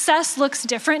 Success looks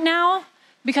different now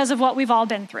because of what we've all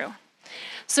been through.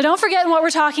 So don't forget what we're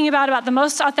talking about the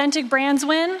most authentic brands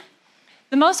win,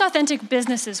 the most authentic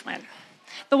businesses win.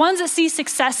 The ones that see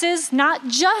successes not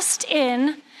just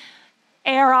in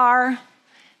ARR,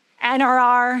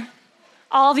 NRR,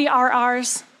 all the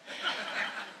RRs,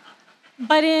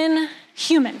 but in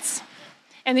humans,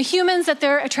 and the humans that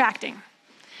they're attracting,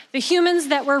 the humans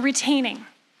that we're retaining,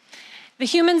 the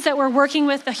humans that we're working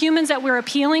with, the humans that we're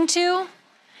appealing to.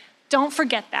 Don't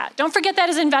forget that. Don't forget that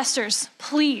as investors,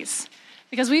 please,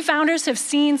 because we founders have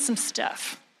seen some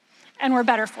stuff, and we're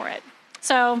better for it.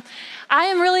 So I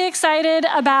am really excited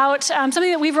about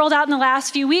something that we've rolled out in the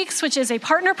last few weeks, which is a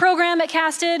partner program at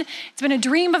Casted. It's been a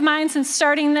dream of mine since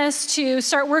starting this to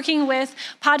start working with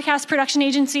podcast production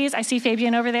agencies. I see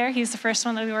Fabian over there. He's the first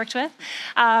one that we worked with.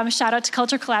 Shout out to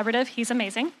Culture Collaborative. He's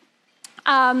amazing.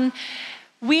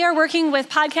 We are working with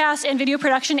podcast and video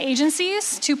production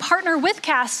agencies to partner with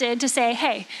Casted to say,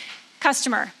 hey,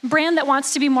 customer, brand that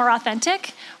wants to be more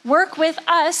authentic, work with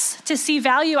us to see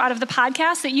value out of the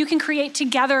podcast that you can create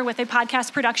together with a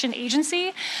podcast production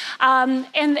agency. And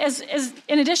as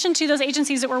in addition to those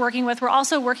agencies that we're working with, we're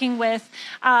also working with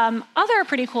other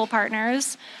pretty cool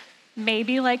partners,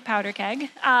 maybe like Powder Keg,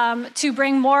 to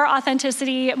bring more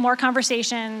authenticity, more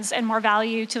conversations, and more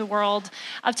value to the world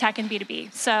of tech and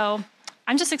B2B. So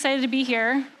I'm just excited to be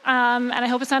here, and I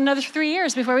hope it's not another 3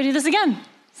 years before we do this again.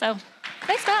 So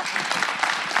thanks, Matt.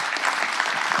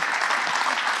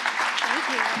 Thank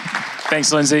you.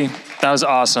 Thanks, Lindsay. That was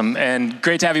awesome. And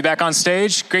great to have you back on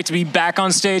stage. Great to be back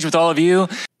on stage with all of you.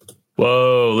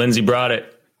 Whoa, Lindsay brought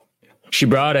it. She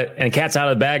brought it. And cat's out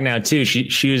of the bag now, too.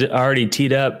 She was already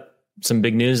teed up some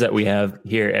big news that we have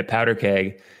here at Powder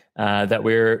Keg that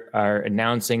we are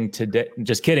announcing today.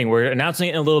 Just kidding. We're announcing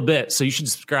it in a little bit. So you should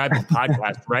subscribe to the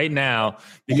podcast right now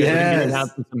because we're going to be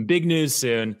announcing some big news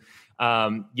soon.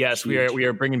 Yes, we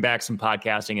are bringing back some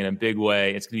podcasting in a big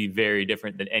way. It's going to be very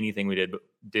different than anything we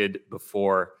did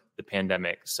before the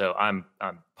pandemic. So I'm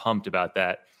pumped about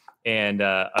that. And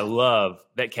I love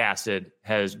that Casted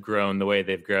has grown the way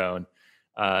they've grown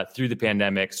through the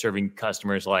pandemic, serving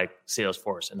customers like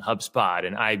Salesforce and HubSpot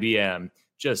and IBM,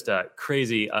 just a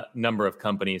crazy number of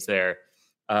companies there.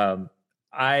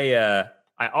 I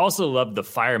also love the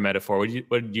fire metaphor.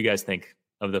 What did you guys think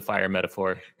of the fire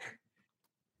metaphor?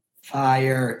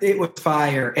 Fire. It was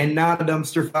fire and not a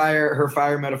dumpster fire. Her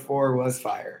fire metaphor was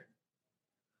fire.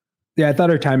 Yeah, I thought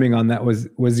her timing on that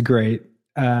was great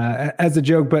as a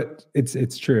joke, but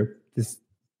it's true. This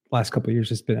last couple of years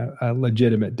has been a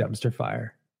legitimate dumpster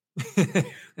fire.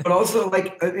 But also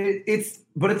like it's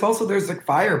also there's like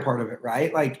fire part of it,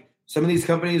 right? Like some of these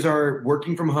companies are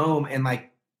working from home and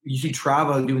like you see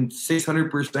Trava doing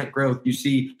 600% growth. You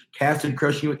see Casted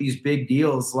crushing with these big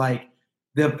deals. Like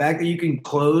the fact that you can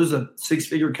close a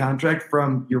 6-figure contract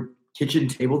from your kitchen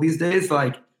table these days,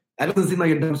 like that doesn't seem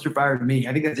like a dumpster fire to me.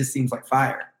 I think that just seems like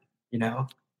fire, you know?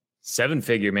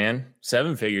 7-figure, man.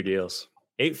 7-figure deals.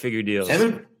 8-figure deals.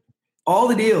 All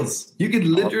the deals. You could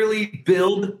literally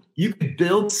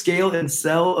build, scale, and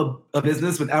sell a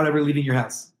business without ever leaving your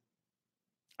house.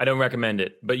 I don't recommend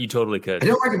it, but you totally could. I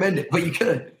don't recommend it, but you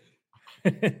could.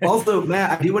 Also,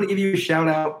 Matt, I do want to give you a shout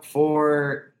out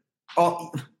for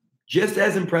just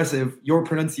as impressive, your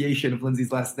pronunciation of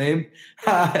Lindsay's last name.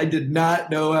 I did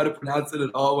not know how to pronounce it at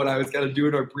all when I was kind of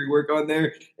doing our pre-work on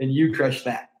there, and you crushed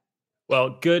that.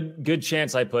 Well, good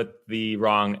chance I put the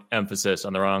wrong emphasis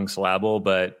on the wrong syllable,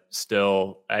 but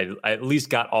still, I at least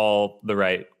got all the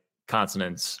right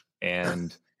consonants,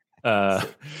 and And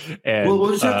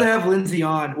we'll just have to have Lindsay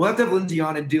on. We'll have to have Lindsay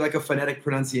on and do like a phonetic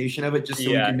pronunciation of it, just so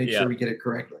we can make sure we get it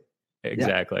correctly.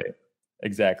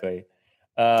 Exactly.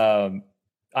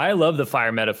 I love the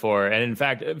fire metaphor. And in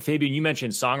fact, Fabian, you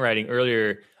mentioned songwriting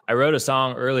earlier. I wrote a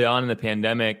song early on in the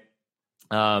pandemic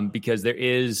because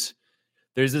there's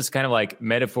this kind of like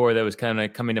metaphor that was kind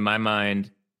of coming to my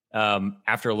mind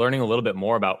after learning a little bit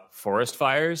more about forest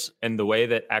fires and the way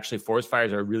that actually forest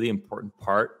fires are a really important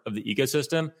part of the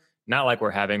ecosystem. Not like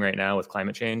we're having right now with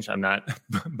climate change. I'm not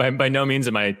by no means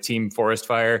am I team forest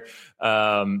fire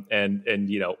and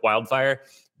wildfire,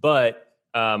 but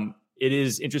it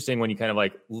is interesting when you kind of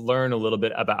like learn a little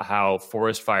bit about how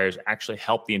forest fires actually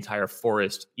help the entire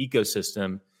forest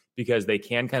ecosystem, because they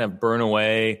can kind of burn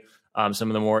away some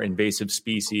of the more invasive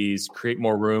species, create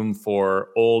more room for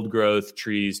old growth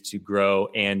trees to grow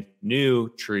and new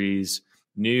trees,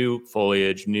 new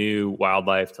foliage, new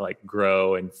wildlife to like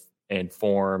grow and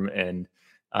form and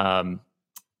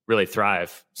really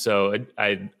thrive. So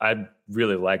I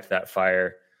really liked that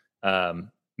fire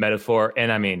metaphor.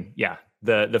 And I mean,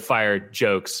 the fire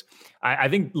jokes. I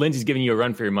think Lindsay's giving you a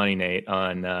run for your money, Nate,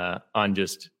 on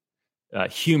just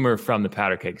humor from the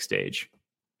Powder Keg stage.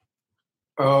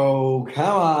 Oh,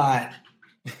 come on.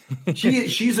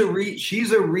 She's a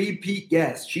repeat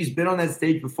guest. She's been on that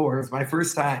stage before. It's my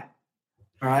first time.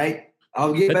 All right.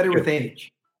 I'll get better with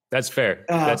age. That's fair.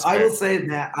 I will say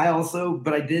that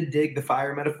but I did dig the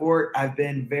fire metaphor. I've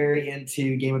been very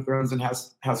into Game of Thrones and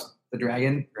House of the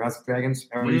Dragon, or House of Dragons,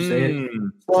 however you say it.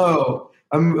 So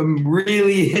I'm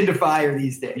really into fire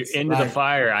these days. You're into the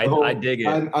fire. I dig it.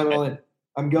 I'm all in.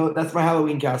 I'm going. That's my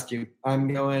Halloween costume.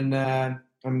 I'm going.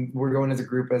 We're going as a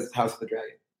group as House of the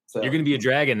Dragon. So you're going to be a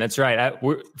dragon. That's right.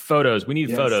 Photos. We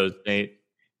need photos, Nate.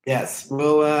 Yes.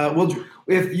 We'll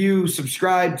if you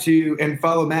subscribe to and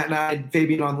follow Matt and I and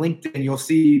Fabian on LinkedIn, you'll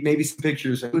see maybe some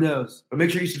pictures. Who knows? But make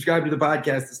sure you subscribe to the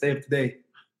podcast to stay up to date.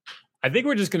 I think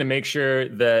we're just going to make sure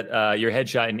that your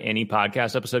headshot in any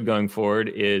podcast episode going forward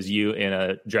is you in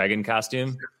a dragon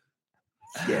costume.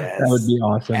 Yes. That would be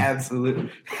awesome.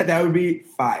 Absolutely. That would be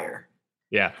fire.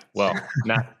 Yeah. Well,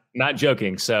 not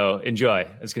joking. So enjoy.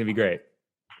 It's going to be great.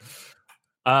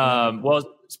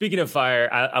 Well, speaking of fire,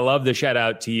 I love the shout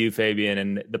out to you, Fabian,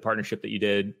 and the partnership that you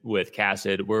did with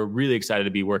CASID. We're really excited to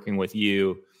be working with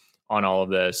you on all of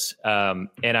this.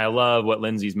 And I love what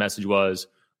Lindsay's message was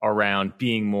around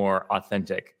being more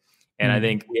authentic. And I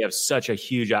think we have such a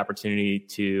huge opportunity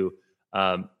to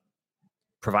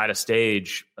provide a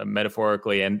stage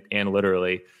metaphorically and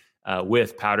literally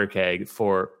with Powder Keg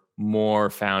for more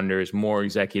founders, more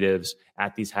executives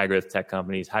at these high growth tech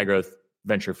companies, high growth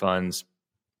venture funds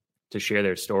to share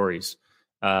their stories.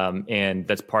 And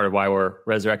that's part of why we're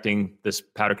resurrecting this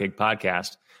Powder Keg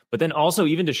podcast. But then also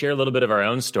even to share a little bit of our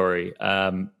own story.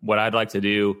 What I'd like to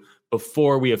do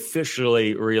before we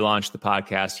officially relaunch the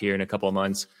podcast here in a couple of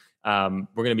months, we're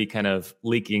going to be kind of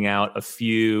leaking out a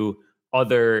few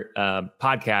other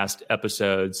podcast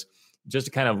episodes just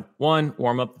to kind of, one,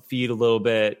 warm up the feed a little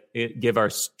bit, give our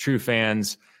true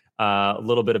fans a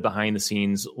little bit of behind the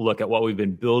scenes look at what we've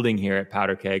been building here at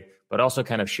Powder Keg, but also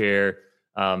kind of share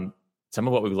some of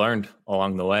what we've learned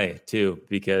along the way too,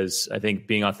 because I think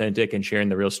being authentic and sharing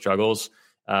the real struggles,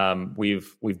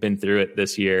 we've been through it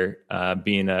this year,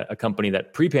 being a company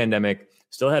that pre-pandemic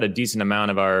still had a decent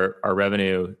amount of our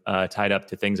revenue tied up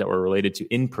to things that were related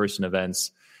to in-person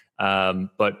events.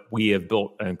 But we have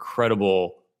built an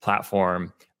incredible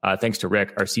platform, thanks to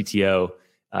Rick, our CTO,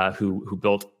 who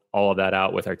built all of that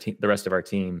out with our team, the rest of our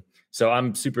team. So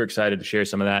I'm super excited to share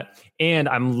some of that. And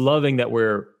I'm loving that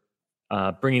we're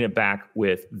bringing it back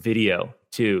with video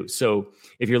too. So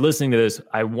if you're listening to this,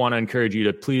 I want to encourage you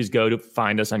to please go to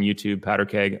find us on YouTube, Powder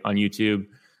Keg on YouTube,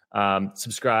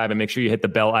 subscribe and make sure you hit the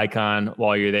bell icon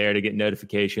while you're there to get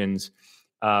notifications,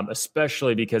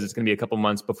 especially because it's going to be a couple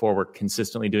months before we're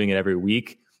consistently doing it every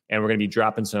week. And we're going to be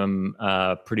dropping some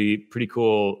pretty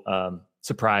cool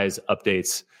surprise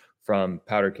updates from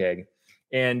Powder Keg.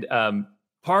 And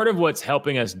part of what's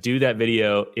helping us do that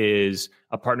video is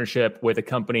a partnership with a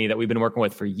company that we've been working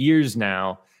with for years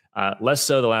now, less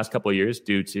so the last couple of years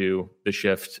due to the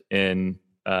shift in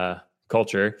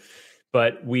culture.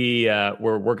 But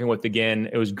we're working with, again,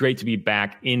 it was great to be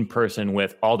back in person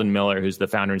with Alden Miller, who's the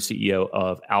founder and CEO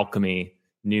of Alchemy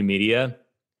New Media.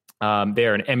 They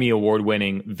are an Emmy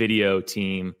award-winning video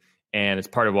team, and it's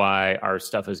part of why our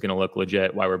stuff is going to look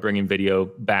legit, why we're bringing video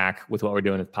back with what we're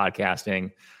doing with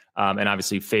podcasting. And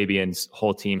obviously Fabian's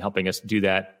whole team helping us do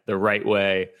that the right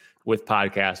way with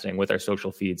podcasting, with our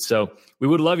social feeds. So we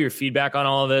would love your feedback on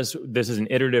all of this. This is an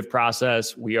iterative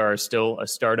process. We are still a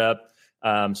startup.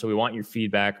 So we want your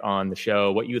feedback on the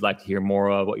show, what you'd like to hear more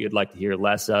of, what you'd like to hear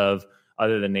less of,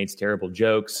 other than Nate's terrible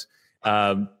jokes.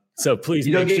 So please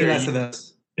you don't make get sure less of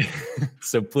those.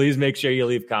 So please make sure you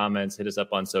leave comments, hit us up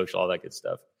on social, all that good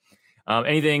stuff.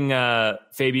 Anything,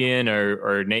 Fabian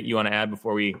or Nate, you want to add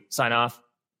before we sign off?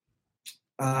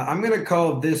 I'm going to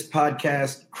call this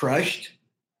podcast Crushed.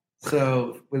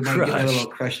 So with my little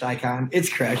crushed icon,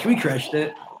 it's crushed. We crushed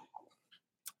it.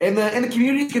 And the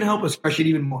community is going to help us crush it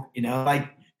even more, like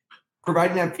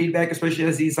providing that feedback, especially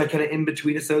as these like kind of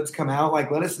in-between episodes come out.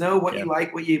 Like, let us know what you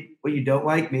like, what you don't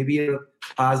like, maybe in a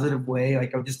positive way.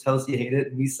 Like, I'll just tell us you hate it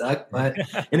and we suck, but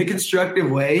in a constructive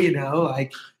way,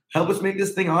 like help us make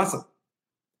this thing awesome.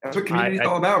 That's what community is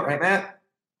all about, right, Matt?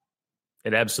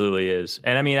 It absolutely is.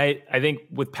 And I mean, I think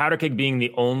with PowderKeg being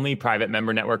the only private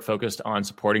member network focused on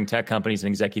supporting tech companies and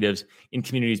executives in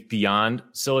communities beyond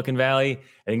Silicon Valley,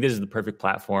 I think this is the perfect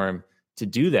platform to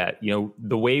do that.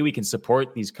 The way we can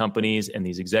support these companies and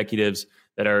these executives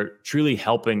that are truly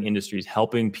helping industries,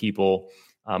 helping people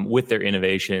with their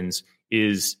innovations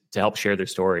is to help share their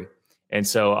story. And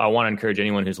so I want to encourage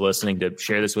anyone who's listening to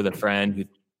share this with a friend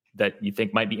that you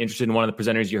think might be interested in one of the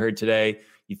presenters you heard today,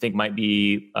 you think might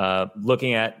be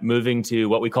looking at moving to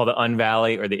what we call the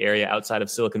Unvalley or the area outside of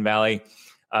Silicon Valley.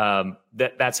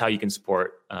 That's how you can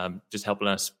support, just helping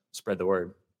us spread the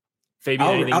word.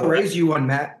 Fabian, I'll raise you one,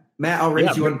 Matt. I'll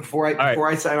raise you one before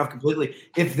I sign off completely.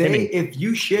 If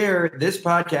you share this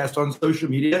podcast on social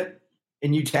media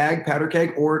and you tag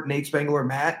PowderKeg or Nate Spangler or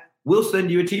Matt, we'll send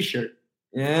you a T-shirt.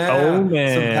 Yeah. Oh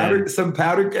man. Some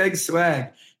PowderKeg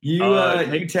swag.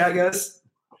 You tag us.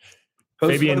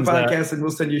 Post on the podcast and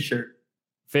we'll send you a shirt.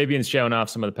 Fabian's showing off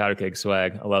some of the PowderKeg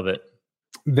swag. I love it.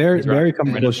 Very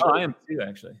comfortable. I am too,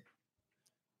 actually.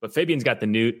 But Fabian's got the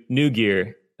new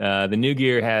gear. The new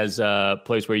gear has a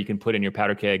place where you can put in your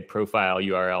PowderKeg profile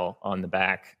URL on the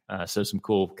back. So some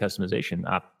cool customization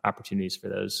opportunities for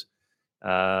those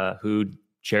who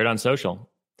share it on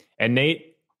social. And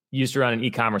Nate used to run an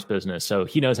e-commerce business, so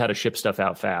he knows how to ship stuff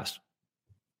out fast.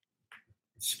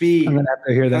 Speed. I'm gonna have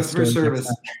to hear that customer service.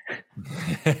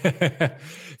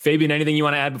 Fabian, anything you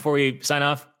want to add before we sign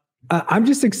off? I'm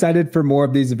just excited for more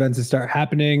of these events to start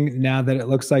happening now that it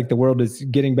looks like the world is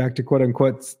getting back to quote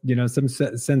unquote, some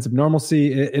sense of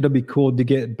normalcy. It'll be cool to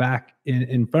get back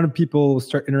in front of people,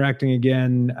 start interacting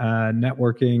again,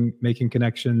 networking, making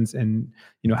connections, and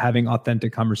having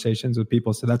authentic conversations with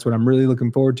people. So that's what I'm really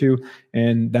looking forward to,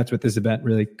 and that's what this event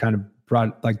really kind of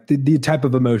brought, like the type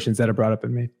of emotions that it brought up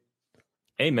in me.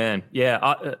 Amen.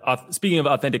 Yeah. Speaking of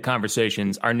authentic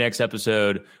conversations, our next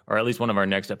episode, or at least one of our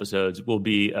next episodes, will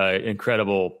be an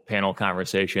incredible panel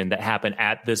conversation that happened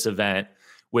at this event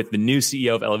with the new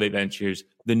CEO of Elevate Ventures,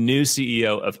 the new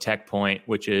CEO of TechPoint,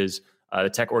 which is the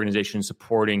tech organization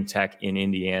supporting tech in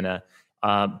Indiana,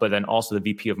 but then also the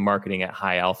VP of marketing at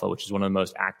High Alpha, which is one of the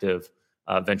most active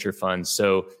venture funds.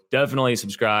 So definitely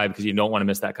subscribe because you don't want to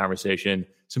miss that conversation.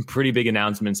 Some pretty big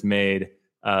announcements made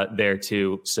there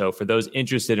too. So for those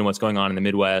interested in what's going on in the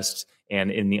Midwest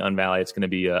and in the Unvalley, it's going to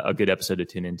be a good episode to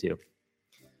tune into.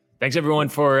 Thanks everyone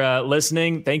for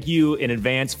listening. Thank you in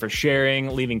advance for sharing,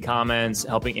 leaving comments,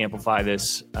 helping amplify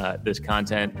this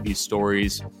content, these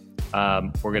stories.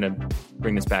 We're going to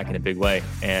bring this back in a big way,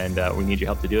 and we need your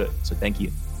help to do it. So thank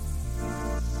you.